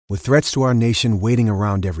With threats to our nation waiting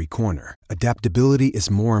around every corner, adaptability is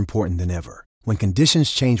more important than ever. When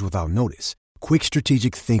conditions change without notice, quick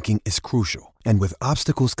strategic thinking is crucial. And with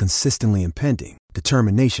obstacles consistently impending,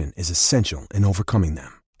 determination is essential in overcoming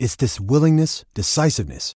them. It's this willingness,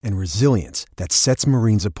 decisiveness, and resilience that sets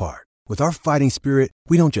Marines apart. With our fighting spirit,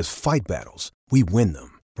 we don't just fight battles, we win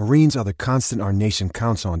them. Marines are the constant our nation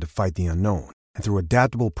counts on to fight the unknown. And through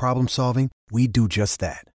adaptable problem solving, we do just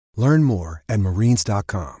that. Learn more at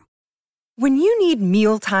marines.com. When you need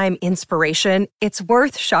mealtime inspiration, it's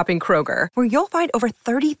worth shopping Kroger, where you'll find over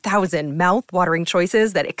 30,000 mouth-watering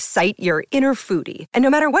choices that excite your inner foodie. And no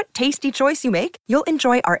matter what tasty choice you make, you'll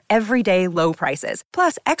enjoy our everyday low prices,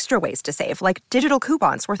 plus extra ways to save, like digital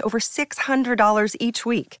coupons worth over $600 each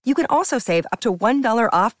week. You can also save up to $1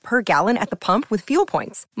 off per gallon at the pump with fuel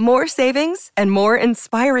points. More savings and more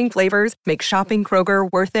inspiring flavors make shopping Kroger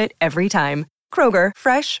worth it every time. Kroger,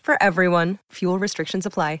 fresh for everyone. Fuel restrictions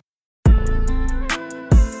apply.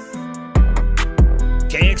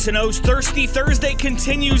 KXNO's Thirsty Thursday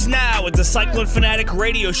continues now with the Cyclone Fanatic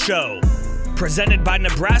Radio Show, presented by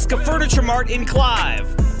Nebraska Furniture Mart in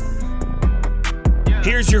Clive.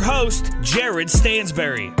 Here's your host, Jared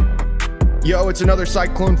Stansberry. Yo, it's another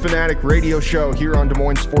Cyclone Fanatic Radio Show here on Des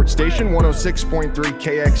Moines Sports Station, 106.3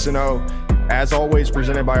 KXNO. As always,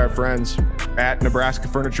 presented by our friends at Nebraska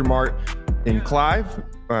Furniture Mart in Clive.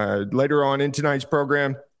 Later on in tonight's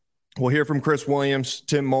program, we'll hear from Chris Williams,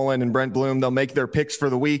 Tim Mullen, and Brent Bloom. They'll make their picks for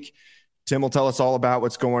the week. Tim will tell us all about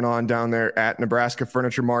what's going on down there at Nebraska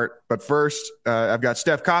Furniture Mart. But first, I've got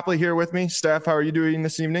Steph Copley here with me. Steph, how are you doing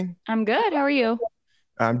this evening? I'm good. How are you?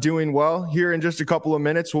 I'm doing well. Here in just a couple of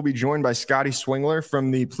minutes, we'll be joined by Scotty Swingler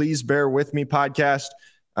from the Please Bear With Me podcast.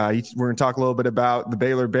 We're going to talk a little bit about the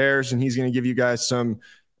Baylor Bears, and he's going to give you guys some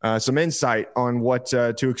insight on what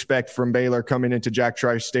to expect from Baylor coming into Jack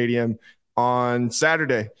Trice Stadium on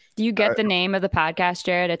Saturday. Do you get the name of the podcast,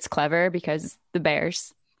 Jared? It's clever because the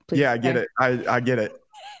Bears. Yeah, I get it. I get it.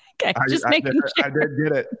 Okay, just making sure. I did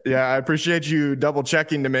get it. Yeah, I appreciate you double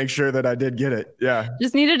checking to make sure that I did get it. Yeah.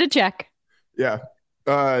 Just needed to check. Yeah.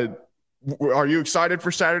 Are you excited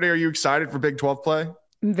for Saturday? Are you excited for Big 12 play?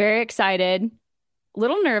 I'm very excited. A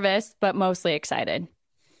little nervous, but mostly excited.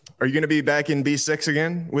 Are you going to be back in B6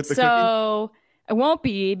 again with the cookie? I won't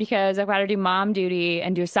be, because I've got to do mom duty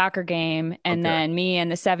and do a soccer game. And then me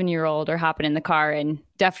and the 7-year-old are hopping in the car and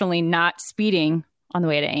definitely not speeding on the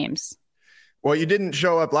way to Ames. Well, you didn't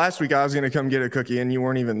show up last week. I was going to come get a cookie and you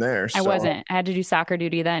weren't even there. So. I wasn't. I had to do soccer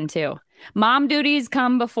duty then too. Mom duties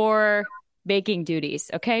come before baking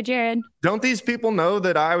duties. Okay, Jared? Don't these people know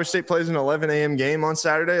that Iowa State plays an 11 a.m. game on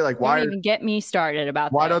Saturday? Like, why? Don't even get me started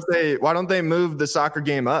about why this. Why don't they move the soccer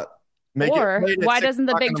game up? Why doesn't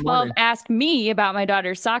the Big 12 ask me about my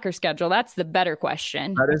daughter's soccer schedule? That's the better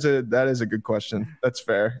question. That is a good question. That's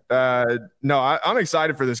fair. No, I'm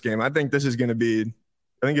excited for this game. I think it's going to be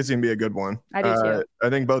a good one. I do too. I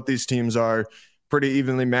think both these teams are pretty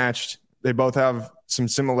evenly matched. They both have some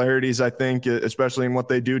similarities, I think, especially in what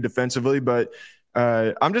they do defensively. But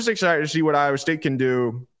I'm just excited to see what Iowa State can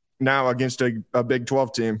do now against a Big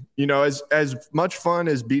 12 team. You know, as much fun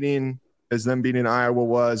as them beating Iowa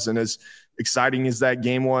was, and as exciting as that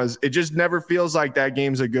game was, it just never feels like that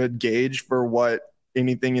game's a good gauge for what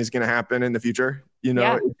anything is going to happen in the future. You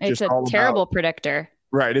know, it's a terrible predictor.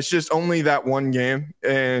 Right. It's just only that one game.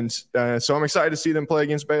 And so I'm excited to see them play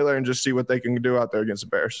against Baylor and just see what they can do out there against the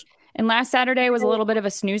Bears. And last Saturday was a little bit of a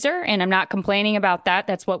snoozer, and I'm not complaining about that.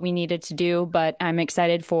 That's what we needed to do. But I'm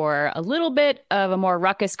excited for a little bit of a more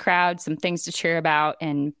ruckus crowd, some things to cheer about,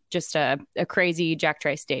 and just a crazy Jack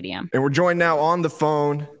Trice Stadium. And we're joined now on the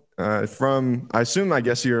phone from, I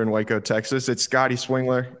guess you're in Waco, Texas. It's Scotty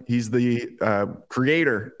Swingler. He's the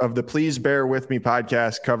creator of the Please Bear With Me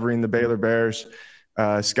podcast covering the Baylor Bears.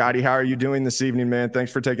 Scotty, how are you doing this evening, man?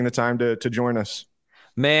 Thanks for taking the time to join us.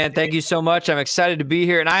 Man, thank you so much. I'm excited to be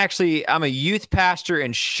here. And I'm a youth pastor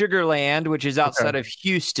in Sugar Land, which is outside of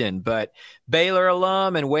Houston, but Baylor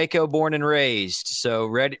alum and Waco born and raised. So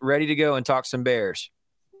ready to go and talk some Bears.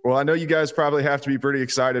 Well, I know you guys probably have to be pretty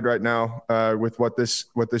excited right now with what this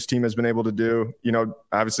team has been able to do. You know,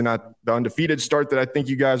 obviously not the undefeated start that I think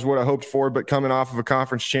you guys would have hoped for, but coming off of a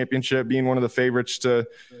conference championship, being one of the favorites to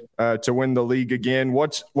win the league again.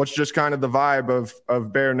 What's just kind of the vibe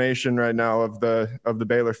of Bear Nation right now, of the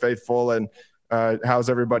Baylor faithful, and how's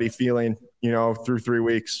everybody feeling, you know, through 3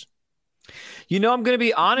 weeks? You know, I'm going to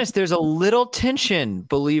be honest. There's a little tension,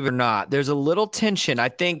 believe it or not. There's a little tension. I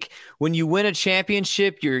think when you win a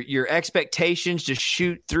championship, your expectations just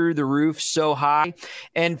shoot through the roof so high.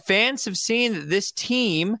 And fans have seen that this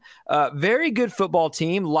team, very good football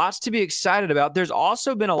team, lots to be excited about. There's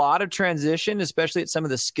also been a lot of transition, especially at some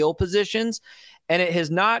of the skill positions. And it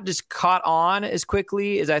has not just caught on as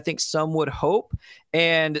quickly as I think some would hope.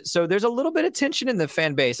 And so there's a little bit of tension in the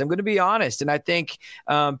fan base. I'm going to be honest. And I think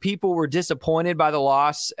people were disappointed by the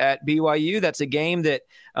loss at BYU. That's a game that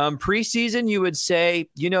preseason you would say,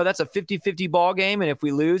 you know, that's a 50-50 ball game. And if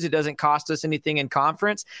we lose, it doesn't cost us anything in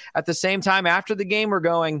conference. At the same time, after the game, we're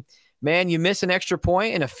going, man, you miss an extra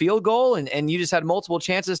point and a field goal, and you just had multiple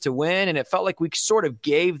chances to win. And it felt like we sort of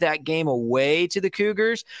gave that game away to the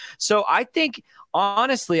Cougars. So I think,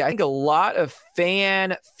 honestly, I think a lot of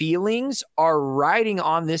fan feelings are riding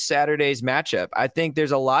on this Saturday's matchup. I think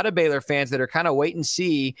there's a lot of Baylor fans that are kind of wait and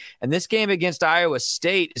see. And this game against Iowa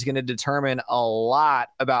State is going to determine a lot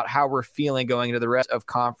about how we're feeling going into the rest of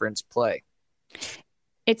conference play.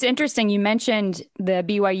 It's interesting. You mentioned the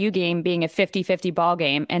BYU game being a 50-50 ball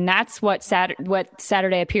game, and that's what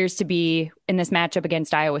Saturday appears to be in this matchup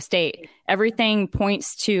against Iowa State. Everything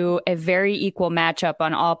points to a very equal matchup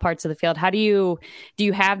on all parts of the field. Do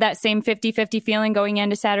you have that same 50-50 feeling going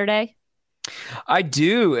into Saturday? I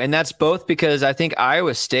do, and that's both because I think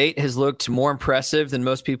Iowa State has looked more impressive than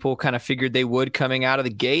most people kind of figured they would coming out of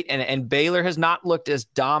the gate, and Baylor has not looked as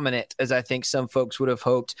dominant as I think some folks would have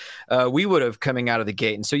hoped we would have coming out of the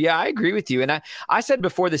gate. And so, yeah, I agree with you. And I said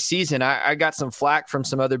before the season, I got some flack from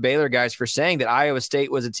some other Baylor guys for saying that Iowa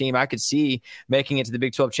State was a team I could see making it to the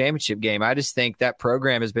Big 12 championship game. I just think that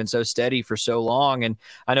program has been so steady for so long, and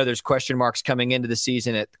I know there's question marks coming into the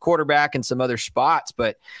season at the quarterback and some other spots,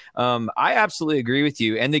 but I absolutely agree with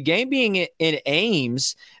you. And the game being in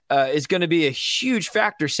Ames is going to be a huge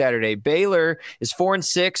factor Saturday. Baylor is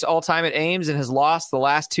 4-6 all time at Ames and has lost the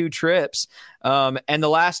last two trips. And the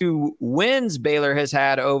last two wins Baylor has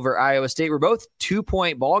had over Iowa State were both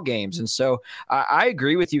 2-point ball games. And so I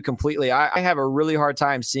agree with you completely. I have a really hard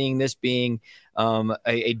time seeing this being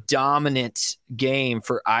a dominant game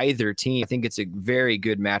for either team. I think it's a very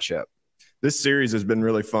good matchup. This series has been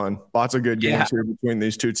really fun. Lots of good games here between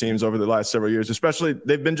these two teams over the last several years, especially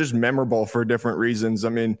they've been just memorable for different reasons. I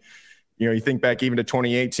mean, you know, you think back even to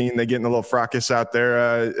 2018, they get in a little fracas out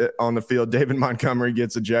there on the field. David Montgomery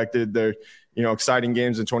gets ejected. They're, you know, exciting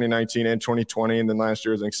games in 2019 and 2020. And then last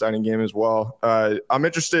year was an exciting game as well. I'm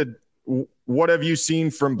interested. What have you seen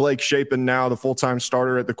from Blake Shapen now, the full-time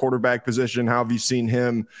starter at the quarterback position? How have you seen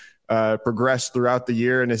him progress throughout the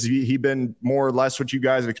year? And has he been more or less what you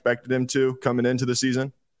guys expected him to coming into the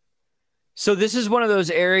season? So this is one of those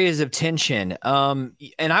areas of tension. And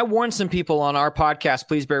I warned some people on our podcast,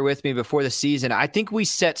 please bear with me, before the season. I think we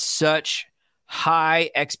set such high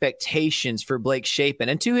expectations for Blake Shapen.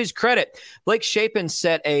 And to his credit, Blake Shapen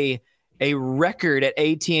set a record at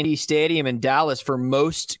AT&T Stadium in Dallas for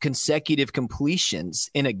most consecutive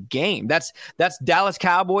completions in a game. That's Dallas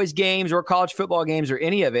Cowboys games or college football games or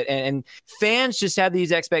any of it. And fans just had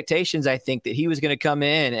these expectations, I think, that he was going to come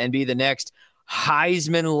in and be the next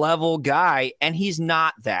Heisman level guy. And he's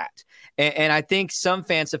not that. And I think some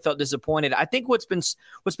fans have felt disappointed. I think what's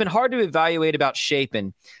been hard to evaluate about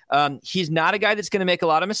Shapen, he's not a guy that's going to make a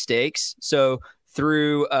lot of mistakes. So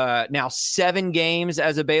through now 7 games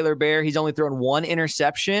as a Baylor Bear, he's only thrown 1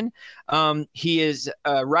 interception. He is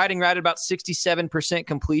riding right at about 67%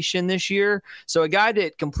 completion this year. So a guy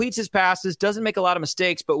that completes his passes, doesn't make a lot of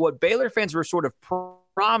mistakes, but what Baylor fans were sort of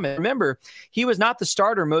promised. Remember, he was not the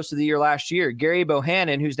starter most of the year last year. Gary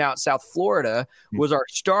Bohannon, who's now at South Florida, was our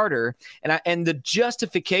starter. And the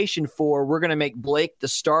justification for we're going to make Blake the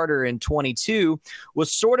starter in 22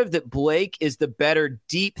 was sort of that Blake is the better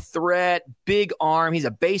deep threat, big arm. He's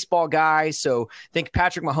a baseball guy. So think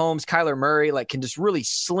Patrick Mahomes, Kyler Murray, like can just really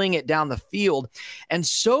sling it down the field. And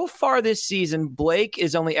so far this season, Blake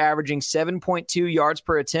is only averaging 7.2 yards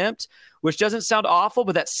per attempt, which doesn't sound awful,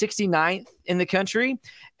 but that's 69th in the country,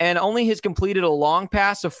 and only has completed a long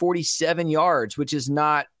pass of 47 yards, which is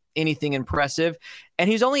not anything impressive. And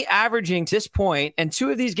he's only averaging to this point, and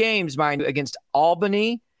 2 of these games, mind you, against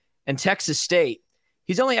Albany and Texas State,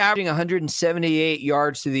 he's only averaging 178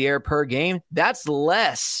 yards through the air per game. That's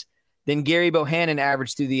less than Gary Bohannon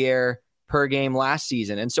averaged through the air per game last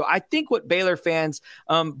season. And so I think what Baylor fans,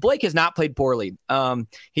 Blake has not played poorly.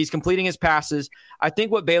 He's completing his passes. I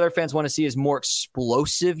think what Baylor fans want to see is more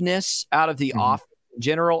explosiveness out of the offense in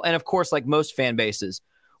general. And of course, like most fan bases,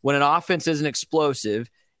 when an offense isn't explosive,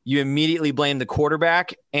 you immediately blame the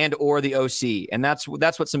quarterback and or the OC. And that's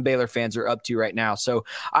what some Baylor fans are up to right now. So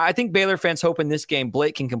I think Baylor fans hope in this game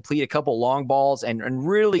Blake can complete a couple long balls and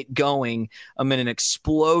really going in an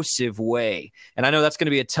explosive way. And I know that's going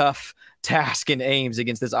to be a tough task in Ames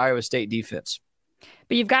against this Iowa State defense.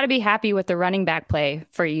 But you've got to be happy with the running back play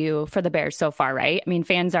for the Bears so far, right? I mean,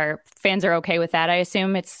 fans are okay with that. I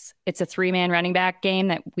assume it's a 3-man running back game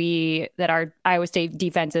that our Iowa State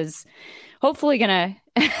defense is hopefully going to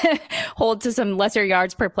hold to some lesser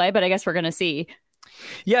yards per play, but I guess we're going to see.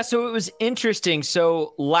 Yeah, so it was interesting.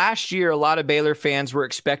 So last year, a lot of Baylor fans were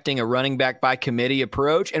expecting a running back by committee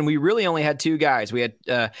approach, and we really only had 2 guys. We had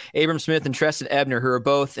Abram Smith and Treston Ebner, who are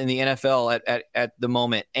both in the NFL at the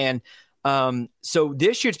moment. And so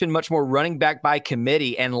this year it's been much more running back by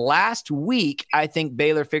committee. And last week, I think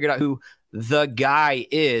Baylor figured out who the guy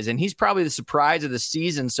is, and he's probably the surprise of the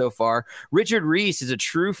season so far. Richard Reese is a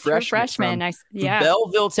true freshman from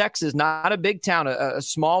Belleville, Texas, not a big town, a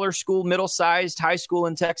smaller school, middle-sized high school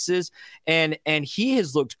in Texas, and he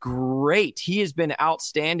has looked great. He has been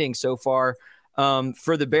outstanding so far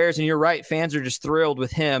for the Bears, and you're right, fans are just thrilled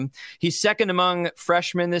with him. He's second among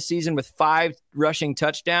freshmen this season with 5 rushing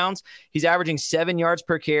touchdowns. He's averaging 7 yards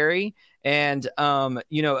per carry. And,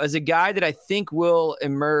 as a guy that I think will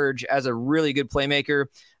emerge as a really good playmaker,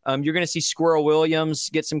 you're going to see Squirrel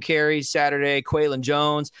Williams get some carries Saturday, Quaylon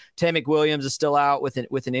Jones. Tay McWilliams is still out with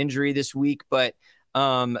an injury this week. But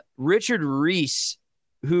Richard Reese,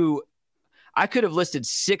 who I could have listed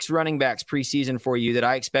 6 running backs preseason for you that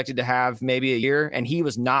I expected to have maybe a year, and he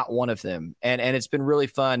was not one of them. And it's been really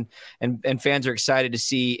fun, and fans are excited to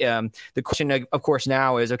see. The question, of course,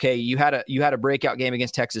 now is, okay, you had a breakout game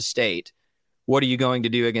against Texas State. What are you going to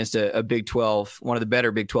do against a Big 12, one of the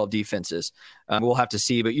better Big 12 defenses? We'll have to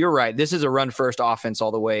see. But you're right. This is a run-first offense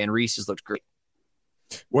all the way, and Reese has looked great.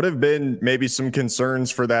 What have been maybe some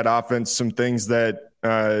concerns for that offense, some things that,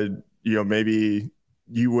 maybe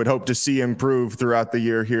you would hope to see improve throughout the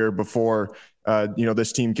year here before,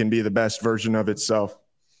 this team can be the best version of itself?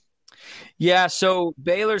 Yeah, so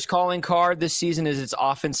Baylor's calling card this season is its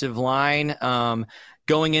offensive line.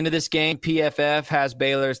 Going into this game, PFF has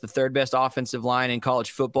Baylor as the 3rd best offensive line in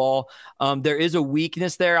college football. There is a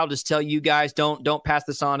weakness there. I'll just tell you guys, don't pass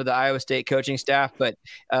this on to the Iowa State coaching staff, but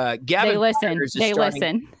Gavin Byers is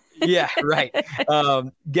starting. Yeah, right.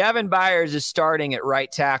 Gavin Byers is starting at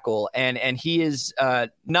right tackle, and he is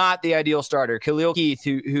not the ideal starter. Khalil Keith,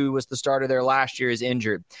 who was the starter there last year, is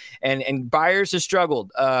injured, and Byers has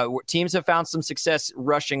struggled. Teams have found some success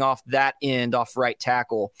rushing off that end, off right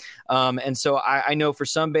tackle, and so I know for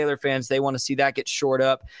some Baylor fans, they want to see that get shored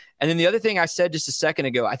up. And then the other thing I said just a second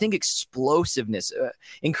ago, I think explosiveness.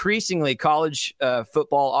 Increasingly, college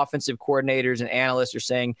football offensive coordinators and analysts are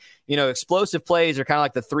saying, explosive plays are kind of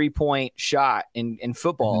like the 3-point shot in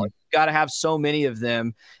football. Mm-hmm. You've got to have so many of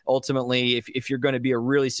them ultimately if you're going to be a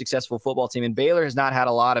really successful football team. And Baylor has not had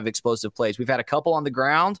a lot of explosive plays. We've had a couple on the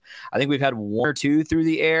ground. I think we've had 1 or 2 through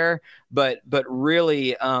the air, but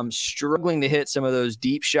really struggling to hit some of those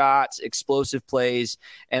deep shots, explosive plays.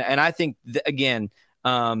 And I think, again,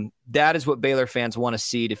 that is what Baylor fans want to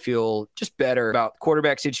see to feel just better about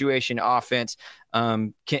quarterback situation, offense.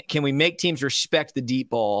 Can we make teams respect the deep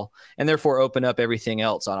ball and therefore open up everything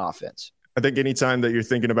else on offense? I think anytime that you're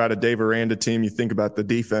thinking about a Dave Aranda team, you think about the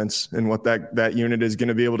defense and what that unit is going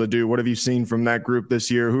to be able to do. What have you seen from that group this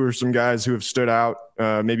year? Who are some guys who have stood out,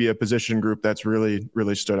 maybe a position group that's really,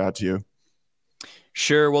 really stood out to you?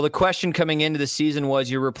 Sure. Well, the question coming into the season was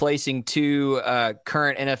you're replacing 2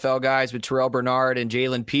 current NFL guys with Terrell Bernard and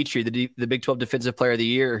Jalen Petrie, the Big 12 Defensive Player of the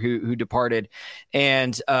Year who departed.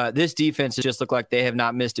 And this defense has just looked like they have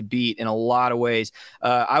not missed a beat in a lot of ways.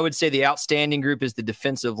 I would say the outstanding group is the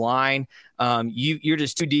defensive line. You're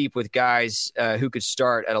just too deep with guys who could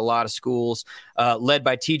start at a lot of schools, led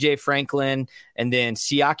by TJ Franklin and then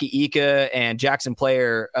Siaki Ika and Jackson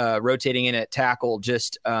Player rotating in at tackle.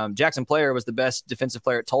 Jackson Player was the best defensive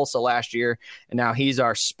player at Tulsa last year, and now he's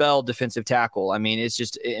our spelled defensive tackle. I mean, it's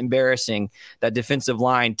just embarrassing, that defensive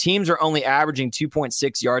line. Teams are only averaging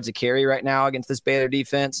 2.6 yards a carry right now against this Baylor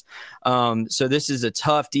defense. So this is a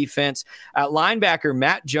tough defense. At linebacker,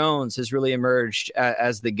 Matt Jones has really emerged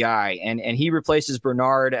as the guy, and he replaces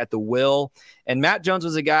Bernard at the will. And Matt Jones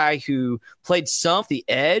was a guy who played some the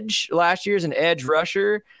edge last year as an edge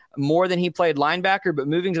rusher more than he played linebacker, but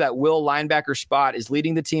moving to that will linebacker spot is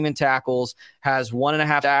leading the team in tackles, has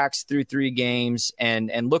 1.5 sacks through 3 games,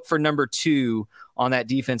 and look for number 2 on that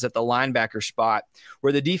defense at the linebacker spot.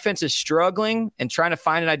 Where the defense is struggling and trying to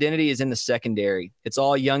find an identity is in the secondary. It's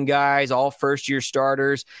all young guys, all first-year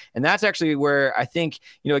starters, and that's actually where I think,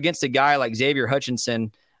 against a guy like Xavier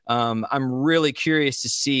Hutchinson, I'm really curious to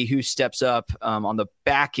see who steps up on the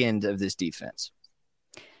back end of this defense.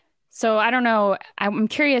 So I don't know. I'm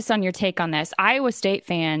curious on your take on this. Iowa State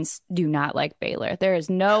fans do not like Baylor. There is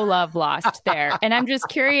no love lost there. And I'm just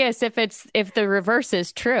curious if the reverse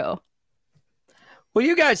is true. Well,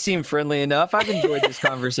 you guys seem friendly enough. I've enjoyed this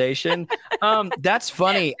conversation. That's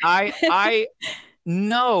funny.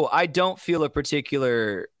 No, I don't feel a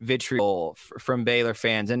particular vitriol from Baylor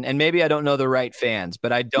fans. And maybe I don't know the right fans,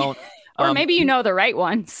 but I don't. Or maybe you know the right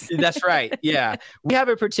ones. That's right. Yeah. We have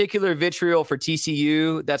a particular vitriol for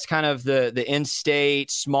TCU. That's kind of the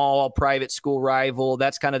in-state, small, private school rival.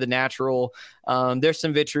 That's kind of the natural. There's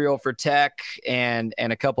some vitriol for Tech and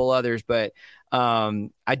a couple others, but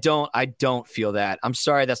I don't feel that. I'm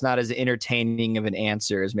sorry that's not as entertaining of an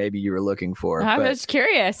answer as maybe you were looking for. I was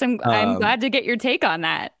curious. I'm glad to get your take on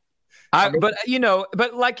that. But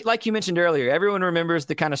like you mentioned earlier, everyone remembers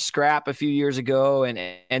the kind of scrap a few years ago,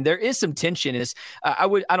 and there is some tension. I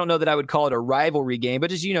don't know that I would call it a rivalry game, but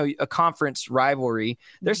just a conference rivalry.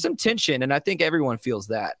 There's some tension, and I think everyone feels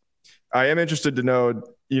that. I am interested to know,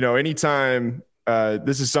 anytime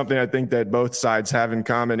this is something I think that both sides have in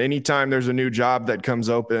common. Anytime there's a new job that comes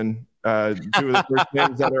open, two of the first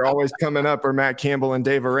names that are always coming up are Matt Campbell and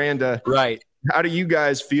Dave Aranda. Right. How do you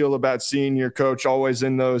guys feel about seeing your coach always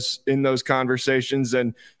in those conversations?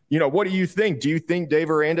 And, what do you think? Do you think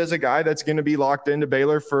Dave Aranda is a guy that's going to be locked into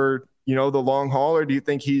Baylor for, the long haul? Or do you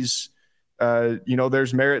think he's,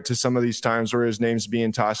 there's merit to some of these times where his name's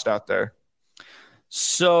being tossed out there?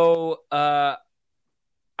 So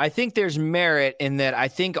I think there's merit in that. I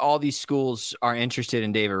think all these schools are interested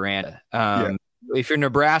in Dave Aranda. If you're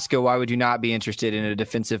Nebraska, why would you not be interested in a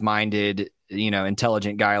defensive-minded,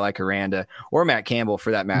 intelligent guy like Aranda or Matt Campbell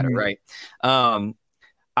for that matter, right?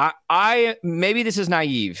 I maybe this is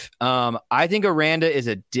naive. I think Aranda is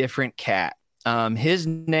a different cat. His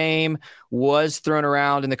name was thrown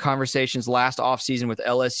around in the conversations last offseason with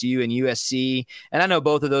LSU and USC, and I know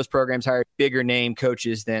both of those programs hired bigger name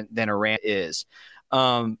coaches than Aranda is.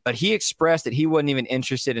 But he expressed that he wasn't even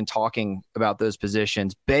interested in talking about those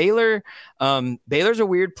positions. Baylor's a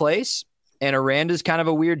weird place, and Aranda's kind of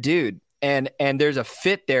a weird dude. And there's a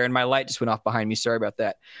fit there, and my light just went off behind me. Sorry about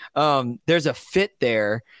that. There's a fit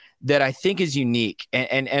there that I think is unique.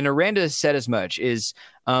 And Aranda has said as much, is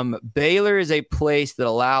Baylor is a place that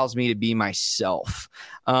allows me to be myself.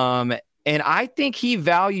 And I think he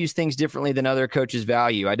values things differently than other coaches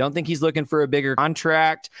value. I don't think he's looking for a bigger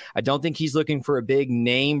contract. I don't think he's looking for a big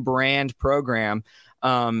name brand program.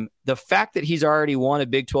 The fact that he's already won a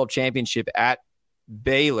Big 12 championship at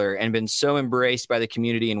Baylor and been so embraced by the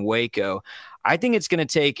community in Waco, I think it's going to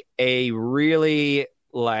take a really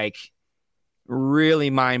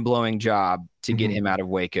mind-blowing job to get him out of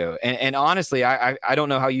Waco. And honestly, I don't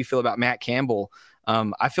know how you feel about Matt Campbell.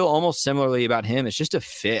 I feel almost similarly about him. It's just a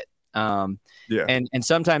fit. And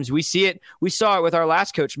sometimes we see it. We saw it with our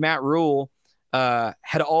last coach, Matt Rule,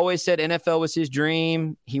 had always said NFL was his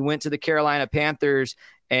dream. He went to the Carolina Panthers,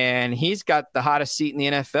 and he's got the hottest seat in the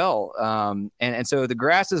NFL. And so the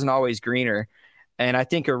grass isn't always greener. And I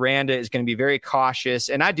think Aranda is going to be very cautious.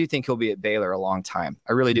 And I do think he'll be at Baylor a long time.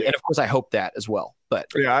 I really do. And of course, I hope that as well. But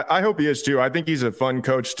yeah, I hope he is too. I think he's a fun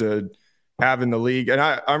coach to have in the league. And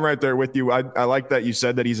I'm right there with you. I like that you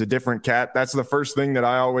said that he's a different cat. That's the first thing that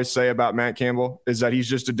I always say about Matt Campbell, is that he's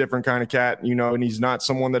just a different kind of cat, and he's not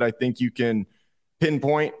someone that I think you can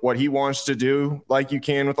pinpoint what he wants to do like you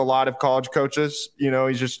can with a lot of college coaches.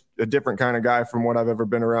 He's just a different kind of guy from what I've ever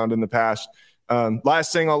been around in the past.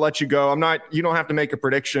 Last thing, I'll let you go. You don't have to make a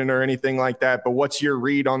prediction or anything like that, but what's your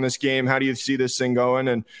read on this game? How do you see this thing going?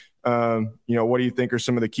 And, what do you think are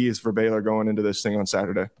some of the keys for Baylor going into this thing on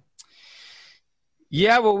Saturday?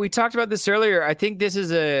 Yeah, well, we talked about this earlier. I think this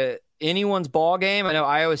is anyone's ball game. I know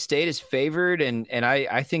Iowa State is favored, and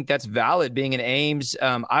I think that's valid being in Ames.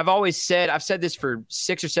 I've said this for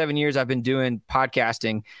 6 or 7 years. I've been doing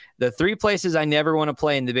podcasting. The three places I never want to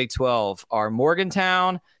play in the Big 12 are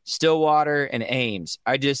Morgantown, Stillwater, and Ames.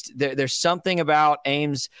 There's something about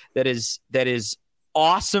Ames that is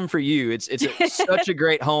awesome for you. It's such a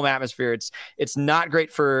great home atmosphere. It's not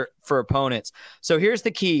great for opponents. So here's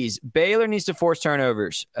the keys. Baylor needs to force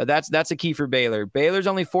turnovers. That's a key for Baylor. Baylor's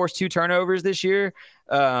only forced 2 turnovers this year,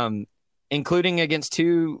 including against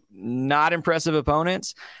 2 not impressive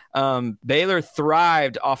opponents. Baylor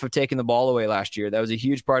thrived off of taking the ball away last year. That was a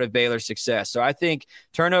huge part of Baylor's success. So I think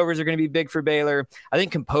turnovers are going to be big for Baylor. I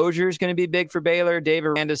think composure is going to be big for Baylor. Dave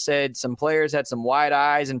Aranda said some players had some wide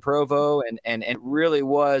eyes in Provo, and it really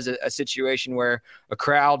was a situation where a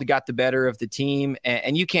crowd got the better of the team,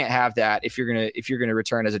 and you can't have that if you're gonna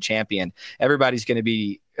return as a champion. Everybody's going to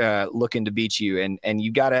be looking to beat you, and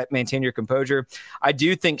you got to maintain your composure. I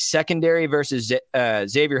do think secondary versus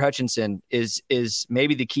Xavier Hutchinson is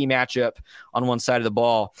maybe the key matchup on one side of the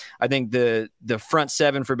ball. I think the front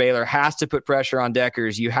seven for Baylor has to put pressure on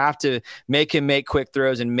Deckers. You have to make him make quick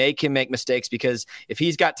throws and make him make mistakes, because if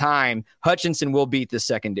he's got time, Hutchinson will beat the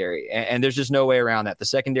secondary, and there's just no way around that. The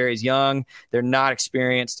secondary is young, they're not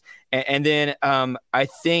experienced. And then I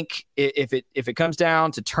think if it comes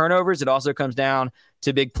down to turnovers, it also comes down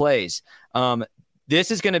to big plays. This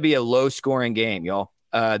is going to be a low-scoring game, y'all.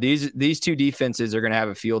 These two defenses are going to have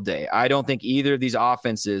a field day. I don't think either of these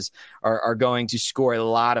offenses are going to score a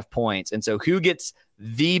lot of points. And so who gets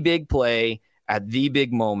the big play at the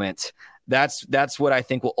big moment, that's what I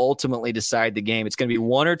think will ultimately decide the game. It's going to be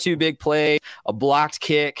one or two big plays, a blocked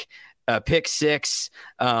kick, a pick six,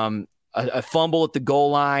 a fumble at the goal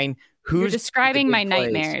line. You're describing my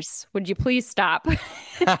nightmares. Would you please stop?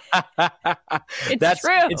 It's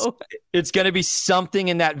true. It's going to be something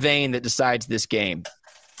in that vein that decides this game.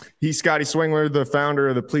 He's Scotty Swingler, the founder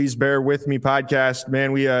of the Please Bear With Me podcast.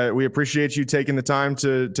 Man, we appreciate you taking the time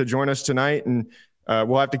to join us tonight, and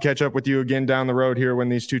we'll have to catch up with you again down the road here when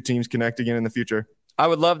these two teams connect again in the future. I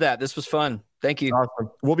would love that. This was fun. Thank you.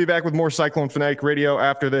 Awesome. We'll be back with more Cyclone Fanatic Radio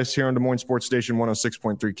after this here on Des Moines Sports Station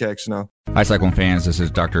 106.3 KXNO. Hi, Cyclone fans. This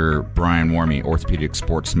is Dr. Brian Warmy, orthopedic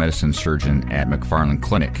sports medicine surgeon at McFarland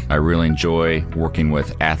Clinic. I really enjoy working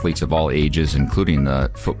with athletes of all ages, including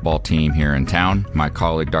the football team here in town. My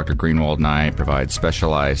colleague, Dr. Greenwald, and I provide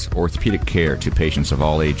specialized orthopedic care to patients of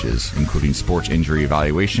all ages, including sports injury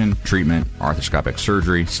evaluation, treatment, arthroscopic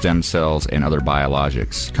surgery, stem cells, and other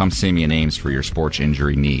biologics. Come see me in Ames for your sports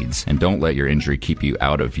injury needs, and don't let your injury keep you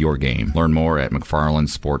out of your game. Learn more at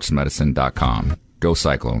McFarlandSportsMedicine.com. Go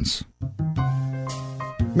Cyclones.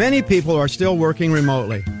 Many people are still working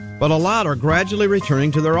remotely, but a lot are gradually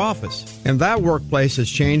returning to their office, and that workplace has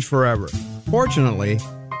changed forever. Fortunately,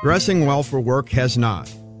 dressing well for work has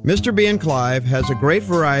not. Mr. B & Clive has a great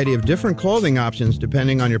variety of different clothing options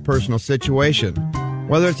depending on your personal situation.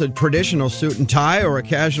 Whether it's a traditional suit and tie or a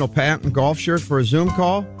casual pant and golf shirt for a Zoom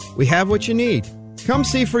call, we have what you need. Come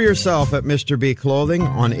see for yourself at Mr. B Clothing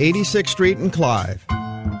on 86th Street in Clive.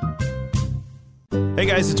 Hey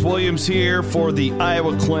guys, it's Williams here for the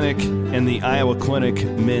Iowa Clinic and the Iowa Clinic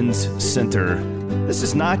Men's Center. This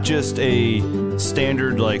is not just a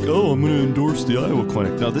standard I'm going to endorse the Iowa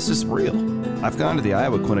Clinic. No, this is real. I've gone to the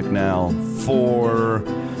Iowa Clinic now for,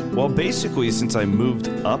 basically since I moved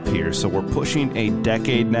up here. So we're pushing a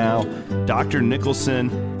decade now. Dr.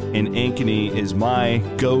 Nicholson in Ankeny is my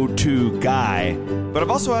go-to guy. But I've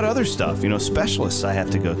also had other stuff, specialists I have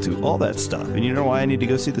to go to, all that stuff. And you know why I need to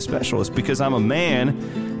go see the specialist? Because I'm a man,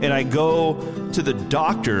 and I go to the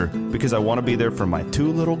doctor because I want to be there for my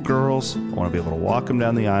two little girls. I want to be able to walk them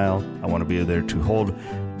down the aisle. I want to be there to hold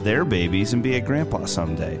their babies and be a grandpa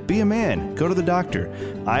someday. Be a man. Go to the doctor.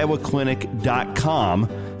 IowaClinic.com.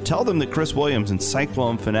 Tell them that Chris Williams and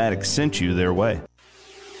Cyclone Fanatic sent you their way.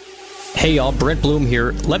 Hey y'all, Brent Bloom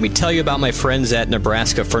here. Let me tell you about my friends at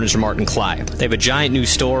Nebraska Furniture Mart in Clive. They have a giant new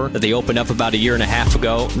store that they opened up about a year and a half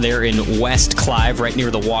ago. They're in West Clive, right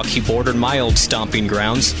near the Waukee border, my old stomping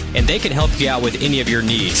grounds, and they can help you out with any of your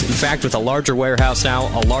needs. In fact, with a larger warehouse now,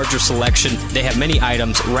 a larger selection, they have many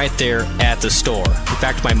items right there at the store. In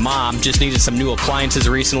fact, my mom just needed some new appliances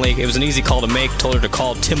recently. It was an easy call to make. Told her to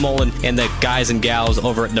call Tim Mullen and the guys and gals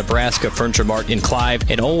over at Nebraska Furniture Mart in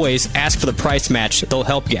Clive, and always ask for the price match. They'll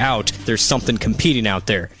help you out. There's something competing out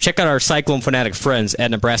there. Check out our Cyclone Fanatic friends at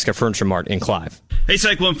Nebraska Furniture Mart in Clive. Hey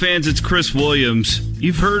Cyclone fans, it's Chris Williams.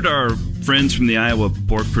 You've heard our friends from the Iowa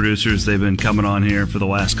pork producers. They've been coming on here for the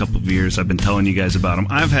last couple of years. I've been telling you guys about them.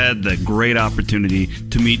 I've had the great opportunity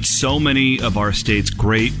to meet so many of our state's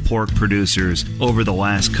great pork producers over the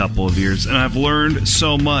last couple of years, and I've learned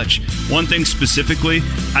so much. One thing specifically,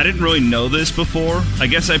 I didn't really know this before. I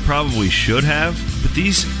guess I probably should have, but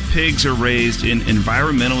these pigs are raised in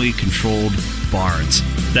environmentally controlled barns.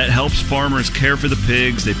 That helps farmers care for the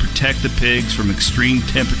pigs. They protect the pigs from extreme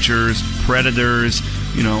temperatures, predators,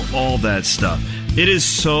 all that stuff. It is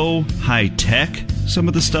so high-tech, some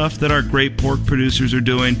of the stuff that our great pork producers are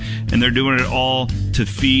doing, and they're doing it all to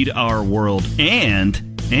feed our world. And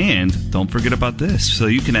don't forget about this, so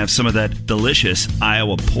you can have some of that delicious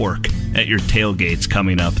Iowa pork at your tailgates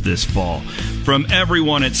coming up this fall. From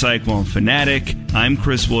everyone at Cyclone Fanatic, I'm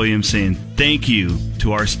Chris Williams saying thank you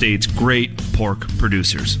to our state's great pork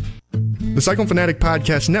producers. The Cyclone Fanatic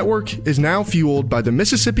Podcast Network is now fueled by the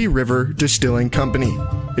Mississippi River Distilling Company.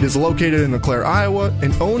 It is located in Eau Claire, Iowa,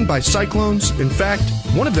 and owned by Cyclones. In fact,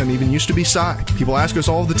 one of them even used to be Cy. People ask us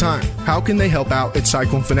all the time, how can they help out at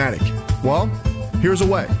Cyclone Fanatic? Well, here's a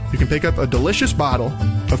way. You can pick up a delicious bottle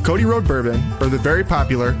of Cody Road Bourbon or the very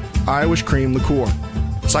popular Irish Cream Liqueur.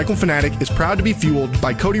 Cyclone Fanatic is proud to be fueled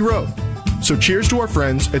by Cody Road. So cheers to our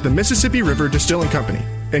friends at the Mississippi River Distilling Company,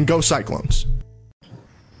 and go Cyclones.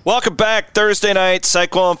 Welcome back, Thursday night,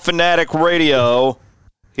 Cyclone Fanatic Radio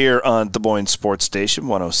here on Des Moines Sports Station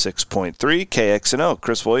 106.3 KXNO.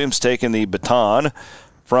 Chris Williams taking the baton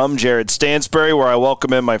from Jared Stansbury, where I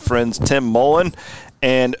welcome in my friends Tim Mullen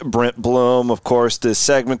and Brent Bloom. Of course, this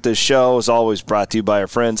segment, this show is always brought to you by our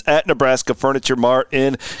friends at Nebraska Furniture Mart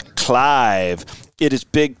in Clive. It is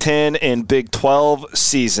Big Ten and Big 12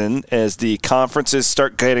 season as the conferences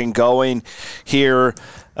start getting going here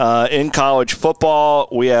in college football.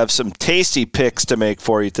 We have some tasty picks to make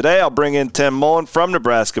for you today. I'll bring in Tim Mullen from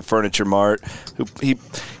Nebraska Furniture Mart. He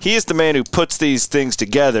is the man who puts these things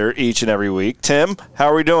together each and every week. Tim, how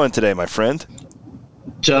are we doing today, my friend?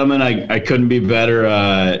 Gentlemen, I couldn't be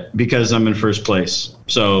better because I'm in first place.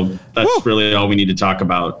 So that's really all we need to talk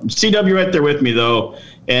about. CW right there with me, though.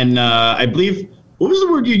 And I believe, what was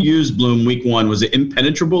the word you used, Bloom, week one? Was it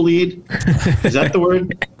impenetrable lead? Is that the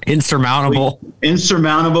word? Insurmountable.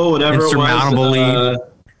 Insurmountable, whatever Insurmountable it was. lead.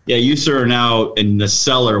 Yeah, you, sir, are now in the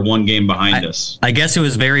cellar, one game behind us. I guess it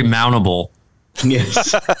was very mountable.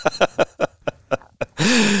 Yes.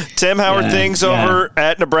 Tim, how are things over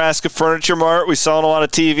at Nebraska Furniture Mart? We selling a lot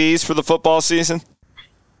of TVs for the football season?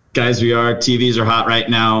 Guys, we are. TVs are hot right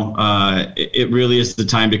now. It really is the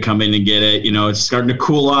time to come in and get it. You know, it's starting to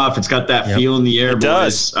cool off. It's got that feel in the air,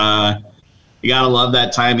 boys. You got to love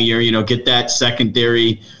that time of year. You know, get that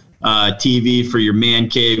secondary TV for your man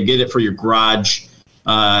cave. Get it for your garage.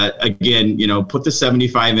 Again, you know, put the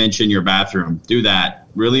 75-inch in your bathroom. Do that.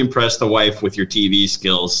 Really impress the wife with your TV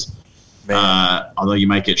skills. Although you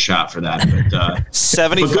might get shot for that. But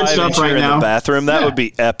 75-inch right in the bathroom, that would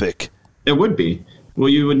be epic. It would be. Well,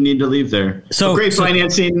 you would need to leave there. So great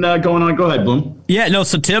financing going on. Go ahead, Boom. Yeah, no.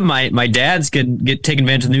 So Tim, my dad's taking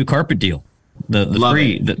advantage of the new carpet deal, the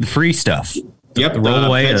free stuff. Yep, the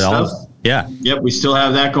rollaway stuff. Yeah. Yep, we still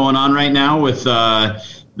have that going on right now with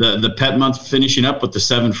the pet month finishing up with the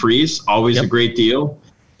 7 frees. Always a great deal.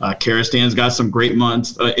 Karastan's got some great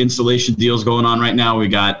installation deals going on right now. We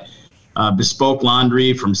got bespoke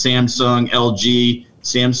laundry from Samsung, LG,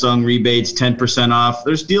 Samsung rebates 10% off.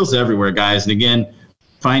 There's deals everywhere, guys. And again,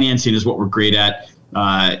 financing is what we're great at.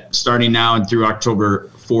 Starting now and through October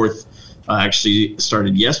 4th, actually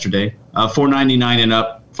started yesterday. $499 and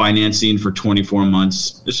up financing for 24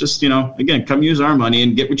 months. It's just, you know, again, come use our money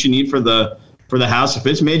and get what you need for the house. If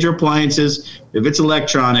it's major appliances, if it's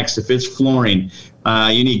electronics, if it's flooring,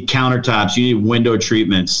 you need countertops, you need window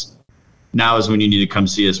treatments. Now is when you need to come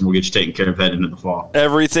see us, and we'll get you taken care of heading into the fall.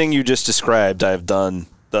 Everything you just described, I've done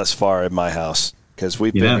thus far in my house because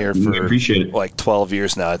we've been here for like 12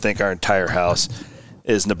 years now. I think our entire house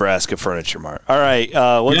is Nebraska Furniture Mart. All right,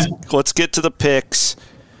 let's get to the picks.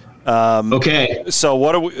 Okay. So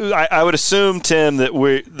what are we? I would assume, Tim,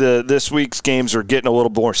 that this week's games are getting a little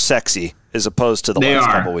more sexy as opposed to the last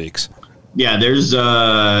couple weeks. Yeah, there's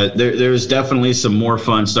definitely some more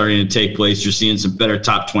fun starting to take place. You're seeing some better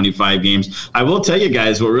top 25 games. I will tell you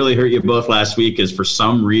guys, what really hurt you both last week is for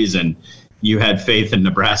some reason you had faith in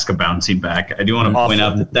Nebraska bouncing back. I do want to point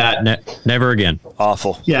out that never again.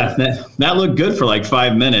 Awful. Yeah, that looked good for like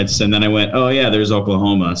 5 minutes, and then I went, oh yeah, there's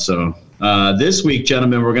Oklahoma. So this week,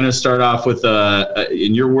 gentlemen, we're going to start off with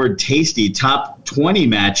in your word, tasty top 20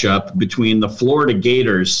 matchup between the Florida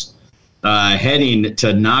Gators heading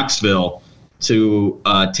to Knoxville to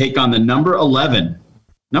take on the number 11.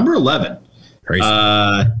 Number 11. Crazy.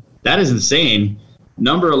 That is insane.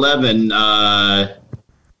 Number 11,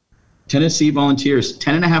 Tennessee Volunteers,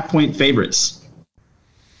 10.5-point favorites.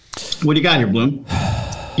 What do you got here, Bloom?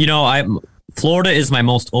 You know, Florida is my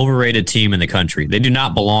most overrated team in the country. They do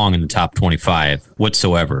not belong in the top 25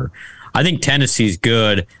 whatsoever. I think Tennessee's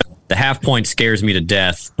good. The half point scares me to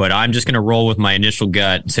death, but I'm just going to roll with my initial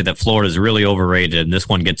gut and say that Florida is really overrated, and this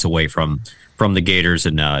one gets away from the Gators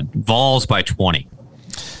and Vols by 20.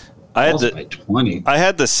 I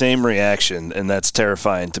had the same reaction, and that's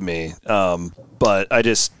terrifying to me. But I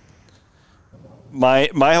just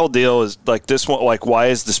my whole deal is like this one. Like, why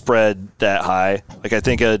is the spread that high? Like, I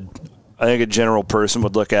think a general person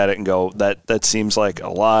would look at it and go, that seems like a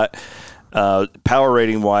lot. Power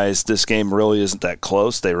rating wise, this game really isn't that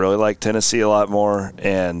close. They really like Tennessee a lot more.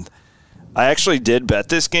 And I actually did bet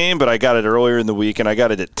this game, but I got it earlier in the week, and I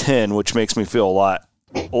got it at 10, which makes me feel a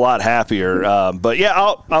lot happier. But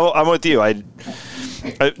yeah, I'm with you.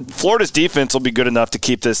 Florida's defense will be good enough to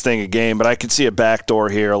keep this thing a game, but I could see a backdoor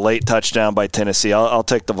here, a late touchdown by Tennessee. I'll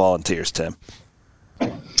take the Volunteers, Tim.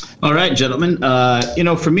 All right, gentlemen.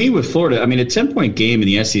 For me with Florida, a 10-point game in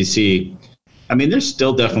the SEC, there's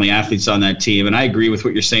still definitely athletes on that team, and I agree with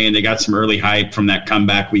what you're saying. They got some early hype from that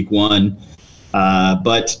comeback week 1.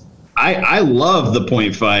 But I love the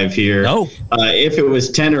 0.5 here. No. If it was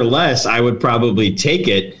 10 or less, I would probably take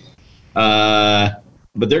it.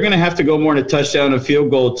 But they're going to have to go more in a touchdown, a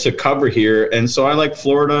field goal to cover here. And so I like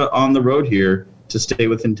Florida on the road here to stay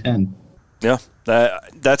within 10. Yeah,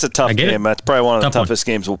 that's a tough game. That's probably one of the toughest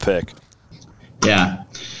games we'll pick. Yeah.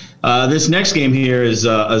 This next game here is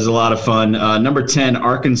a lot of fun. Number 10,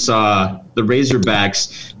 Arkansas, the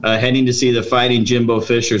Razorbacks, heading to see the Fighting Jimbo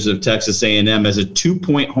Fishers of Texas A&M as a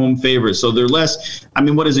 2-point home favorite. So they're less,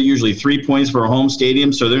 what is it usually, 3 points for a home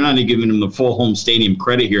stadium? So they're not even giving them the full home stadium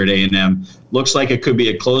credit here at A&M. Looks like it could be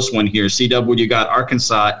a close one here. C-Dub, you got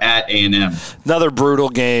Arkansas at A&M. Another brutal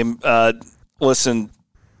game. Listen,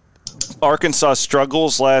 Arkansas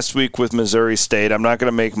struggles last week with Missouri State. I'm not going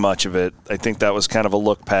to make much of it. I think that was kind of a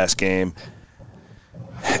look-pass game.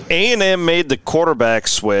 A&M made the quarterback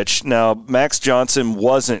switch. Now, Max Johnson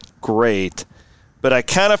wasn't great, but I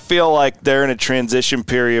kind of feel like they're in a transition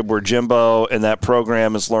period where Jimbo and that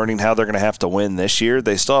program is learning how they're going to have to win this year.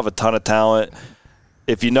 They still have a ton of talent.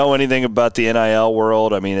 If you know anything about the NIL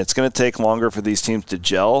world, it's going to take longer for these teams to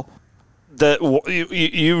gel.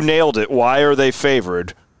 You nailed it. Why are they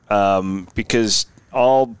favored? Because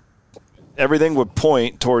everything would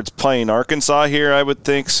point towards playing Arkansas here, I would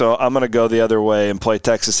think. So I'm going to go the other way and play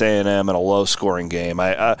Texas A&M in a low-scoring game.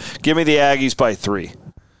 Give me the Aggies by 3.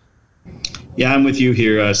 Yeah, I'm with you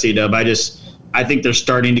here, C-Dub. I think they're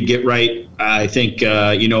starting to get right. I think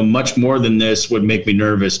much more than this would make me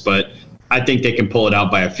nervous, but I think they can pull it out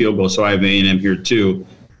by a field goal. So I have A&M here too.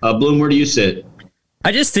 Bloom, where do you sit?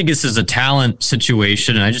 I just think this is a talent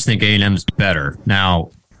situation, and I just think A&M's better. Now,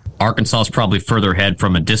 Arkansas is probably further ahead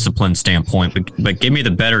from a discipline standpoint, but give me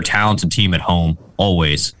the better talented team at home,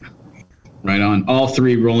 always. Right on. All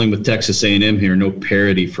 3 rolling with Texas A&M here. No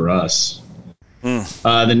parity for us.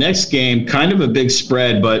 The next game, kind of a big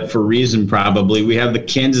spread, but for reason probably. We have the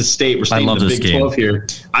Kansas State. We're staying in the Big 12 here.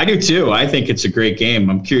 I do too. I think it's a great game.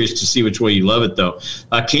 I'm curious to see which way you love it, though.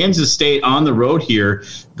 Kansas State on the road here,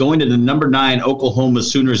 going to the number 9 Oklahoma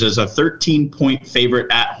Sooners as a 13-point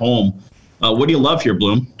favorite at home. What do you love here,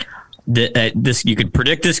 Bloom? You could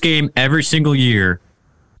predict this game every single year.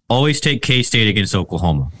 Always take K-State against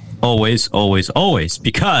Oklahoma. Always, always, always.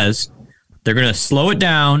 Because they're going to slow it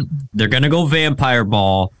down. They're going to go vampire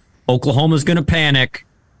ball. Oklahoma's going to panic.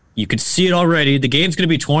 You can see it already. The game's going to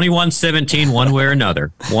be 21-17 one way or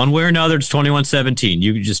another. One way or another, it's 21-17.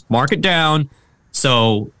 You can just mark it down.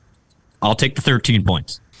 So I'll take the 13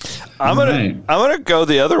 points. I'm gonna go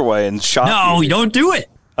the other way and shock you. No, you don't do it.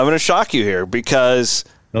 I'm going to shock you here because,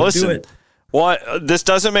 listen, this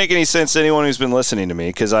doesn't make any sense to anyone who's been listening to me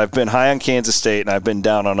because I've been high on Kansas State and I've been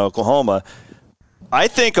down on Oklahoma. I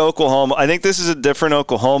think this is a different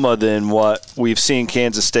Oklahoma than what we've seen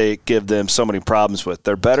Kansas State give them so many problems with.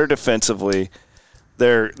 They're better defensively.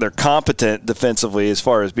 They're competent defensively as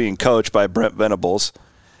far as being coached by Brent Venables.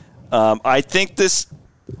 I think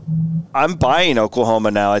I'm buying Oklahoma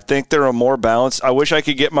now. I think they're a more balanced. I wish I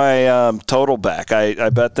could get my total back. I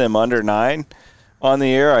bet them under 9 on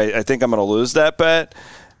the air. I think I'm going to lose that bet.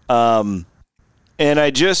 And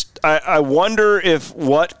I wonder if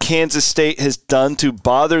what Kansas State has done to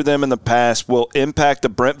bother them in the past will impact the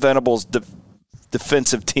Brent Venables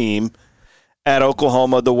defensive team at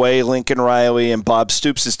Oklahoma the way Lincoln Riley and Bob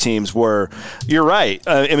Stoops' teams were. You're right.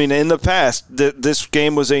 In the past, this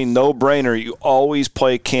game was a no-brainer. You always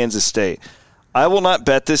play Kansas State. I will not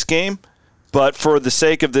bet this game, but for the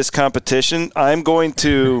sake of this competition, I'm going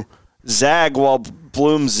to zag while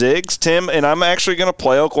Bloom zigs, Tim, and I'm actually going to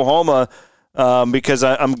play Oklahoma because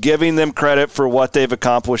I'm giving them credit for what they've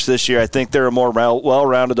accomplished this year. I think they're a more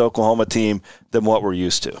well-rounded Oklahoma team than what we're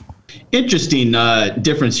used to. Interesting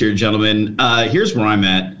difference here, gentlemen. Here's where I'm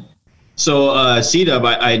at. So, C-Dub,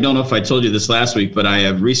 I don't know if I told you this last week, but I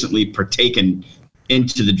have recently partaken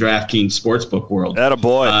into the DraftKings Sportsbook world.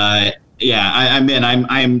 Attaboy. I'm in.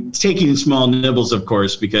 I'm taking small nibbles, of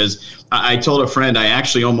course, because I told a friend I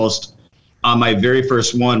actually almost – on my very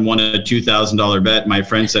first one, won a $2,000 bet. My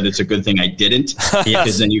friend said it's a good thing I didn't,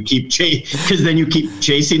 because then you keep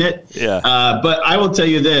chasing it. Yeah. But I will tell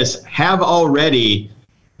you this: have already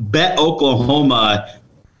bet Oklahoma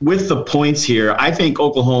with the points here. I think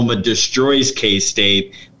Oklahoma destroys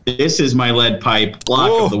K-State. This is my lead pipe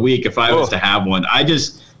block of the week if I was to have one. I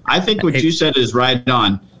think what you said is right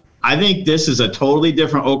on. I think this is a totally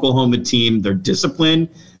different Oklahoma team. They're disciplined.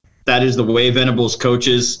 That is the way Venables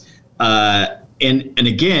coaches. And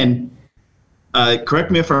again, correct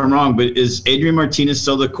me if I'm wrong, but is Adrian Martinez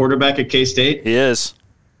still the quarterback at K-State? He is.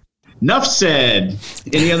 Enough said.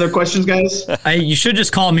 Any other questions, guys? You should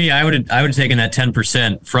just call me. I would have taken that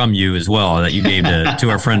 10% from you as well that you gave to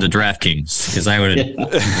our friends at DraftKings, because I would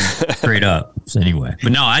have straight up. So anyway,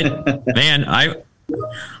 but no, I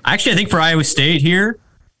think for Iowa State here,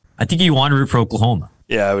 I think you want to root for Oklahoma.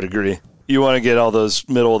 Yeah, I would agree. You want to get all those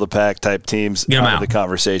middle of the pack type teams out of the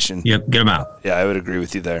conversation. Yep, get them out. Yeah, I would agree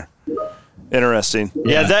with you there. Interesting.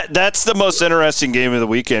 Yeah, that's the most interesting game of the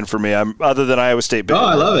weekend for me. Other than Iowa State. Oh,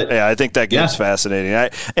 I love it. Yeah, I think that game's fascinating. I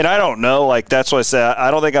don't know. Like, that's why I say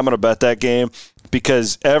I don't think I'm going to bet that game,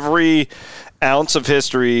 because every ounce of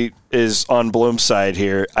history is on Bloom's side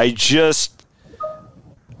here.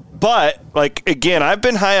 But like, again, I've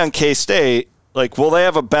been high on K-State. Like, will they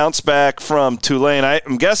have a bounce back from Tulane?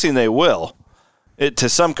 I'm guessing they will. To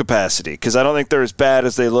some capacity, because I don't think they're as bad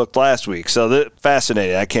as they looked last week. So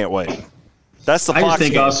fascinating. I can't wait. That's the Fox I just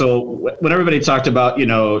think game. Also, when everybody talked about,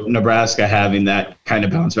 Nebraska having that kind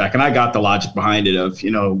of bounce back, and I got the logic behind it of,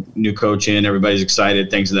 new coach in, everybody's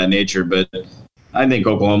excited, things of that nature. But I think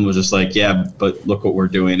Oklahoma was just like, yeah, but look what we're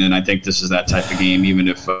doing. And I think this is that type of game, even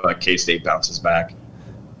if K-State bounces back.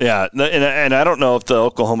 Yeah, and I don't know if the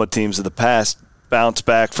Oklahoma teams of the past bounce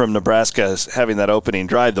back from Nebraska having that opening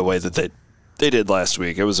drive the way that they did last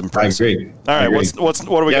week. It was impressive. I agree. All right, what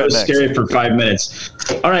do we got next? It was scary for 5 minutes.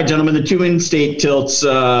 All right, gentlemen, the two in-state tilts,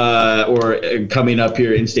 or coming up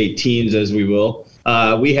here, in-state teams, as we will.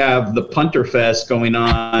 We have the Punter Fest going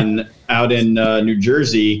on out in New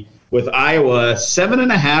Jersey with Iowa,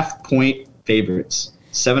 7.5-point favorites.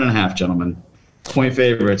 7.5, gentlemen. Point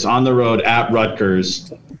favorites on the road at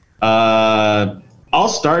Rutgers. I'll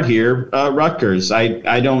start here. Rutgers.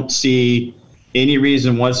 I don't see any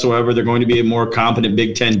reason whatsoever they're going to be a more competent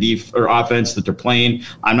Big Ten offense that they're playing.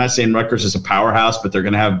 I'm not saying Rutgers is a powerhouse, but they're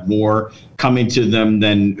going to have more coming to them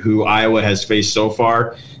than who Iowa has faced so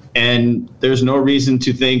far. And there's no reason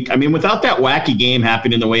to think, without that wacky game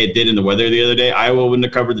happening the way it did in the weather the other day, Iowa wouldn't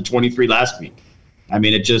have covered the 23 last week.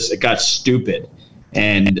 It got stupid.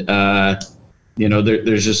 And,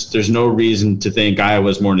 there's no reason to think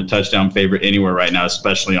Iowa's more than a touchdown favorite anywhere right now,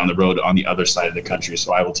 especially on the road on the other side of the country.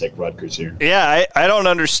 So I will take Rutgers here. Yeah, I don't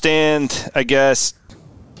understand. I guess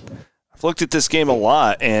I've looked at this game a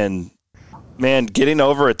lot, and man, getting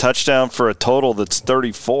over a touchdown for a total that's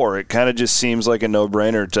 34, it kind of just seems like a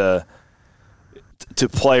no-brainer to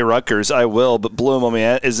play Rutgers. I will, but Bloom,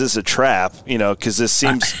 is this a trap? Because this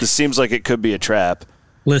seems like it could be a trap.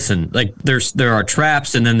 Listen, like there are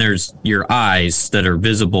traps, and then there's your eyes that are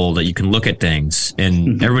visible that you can look at things,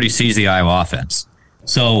 and everybody sees the Iowa offense.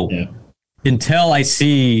 So until I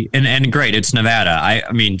see, and great, it's Nevada.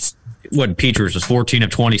 What Peters was 14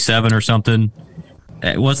 of 27 or something.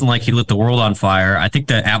 It wasn't like he lit the world on fire. I think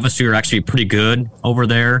the atmosphere actually pretty good over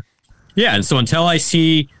there. Yeah, and so until I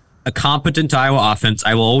see a competent Iowa offense,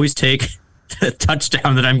 I will always take the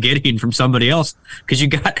touchdown that I'm getting from somebody else, because you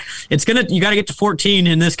got to get to 14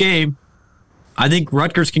 in this game. I think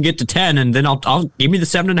Rutgers can get to 10, and then I'll give me the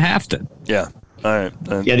 7.5 then. Yeah. All right.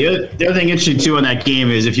 Yeah. The other thing interesting too on that game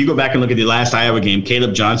is if you go back and look at the last Iowa game,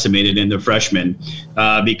 Caleb Johnson made it in the freshman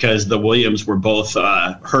because the Williams were both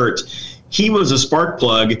hurt. He was a spark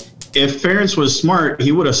plug. If Ferentz was smart,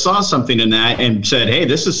 he would have saw something in that and said, "Hey,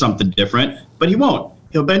 this is something different." But he won't.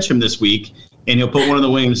 He'll bench him this week, and he'll put one of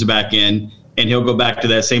the Williams back in. And he'll go back to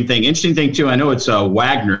that same thing. Interesting thing, too, I know it's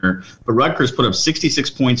Wagner, but Rutgers put up 66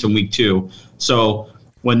 points in week 2. So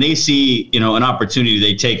when they see, an opportunity,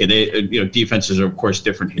 they take it. Defenses are, of course,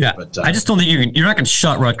 different here. Yeah, but I just don't think you're not going to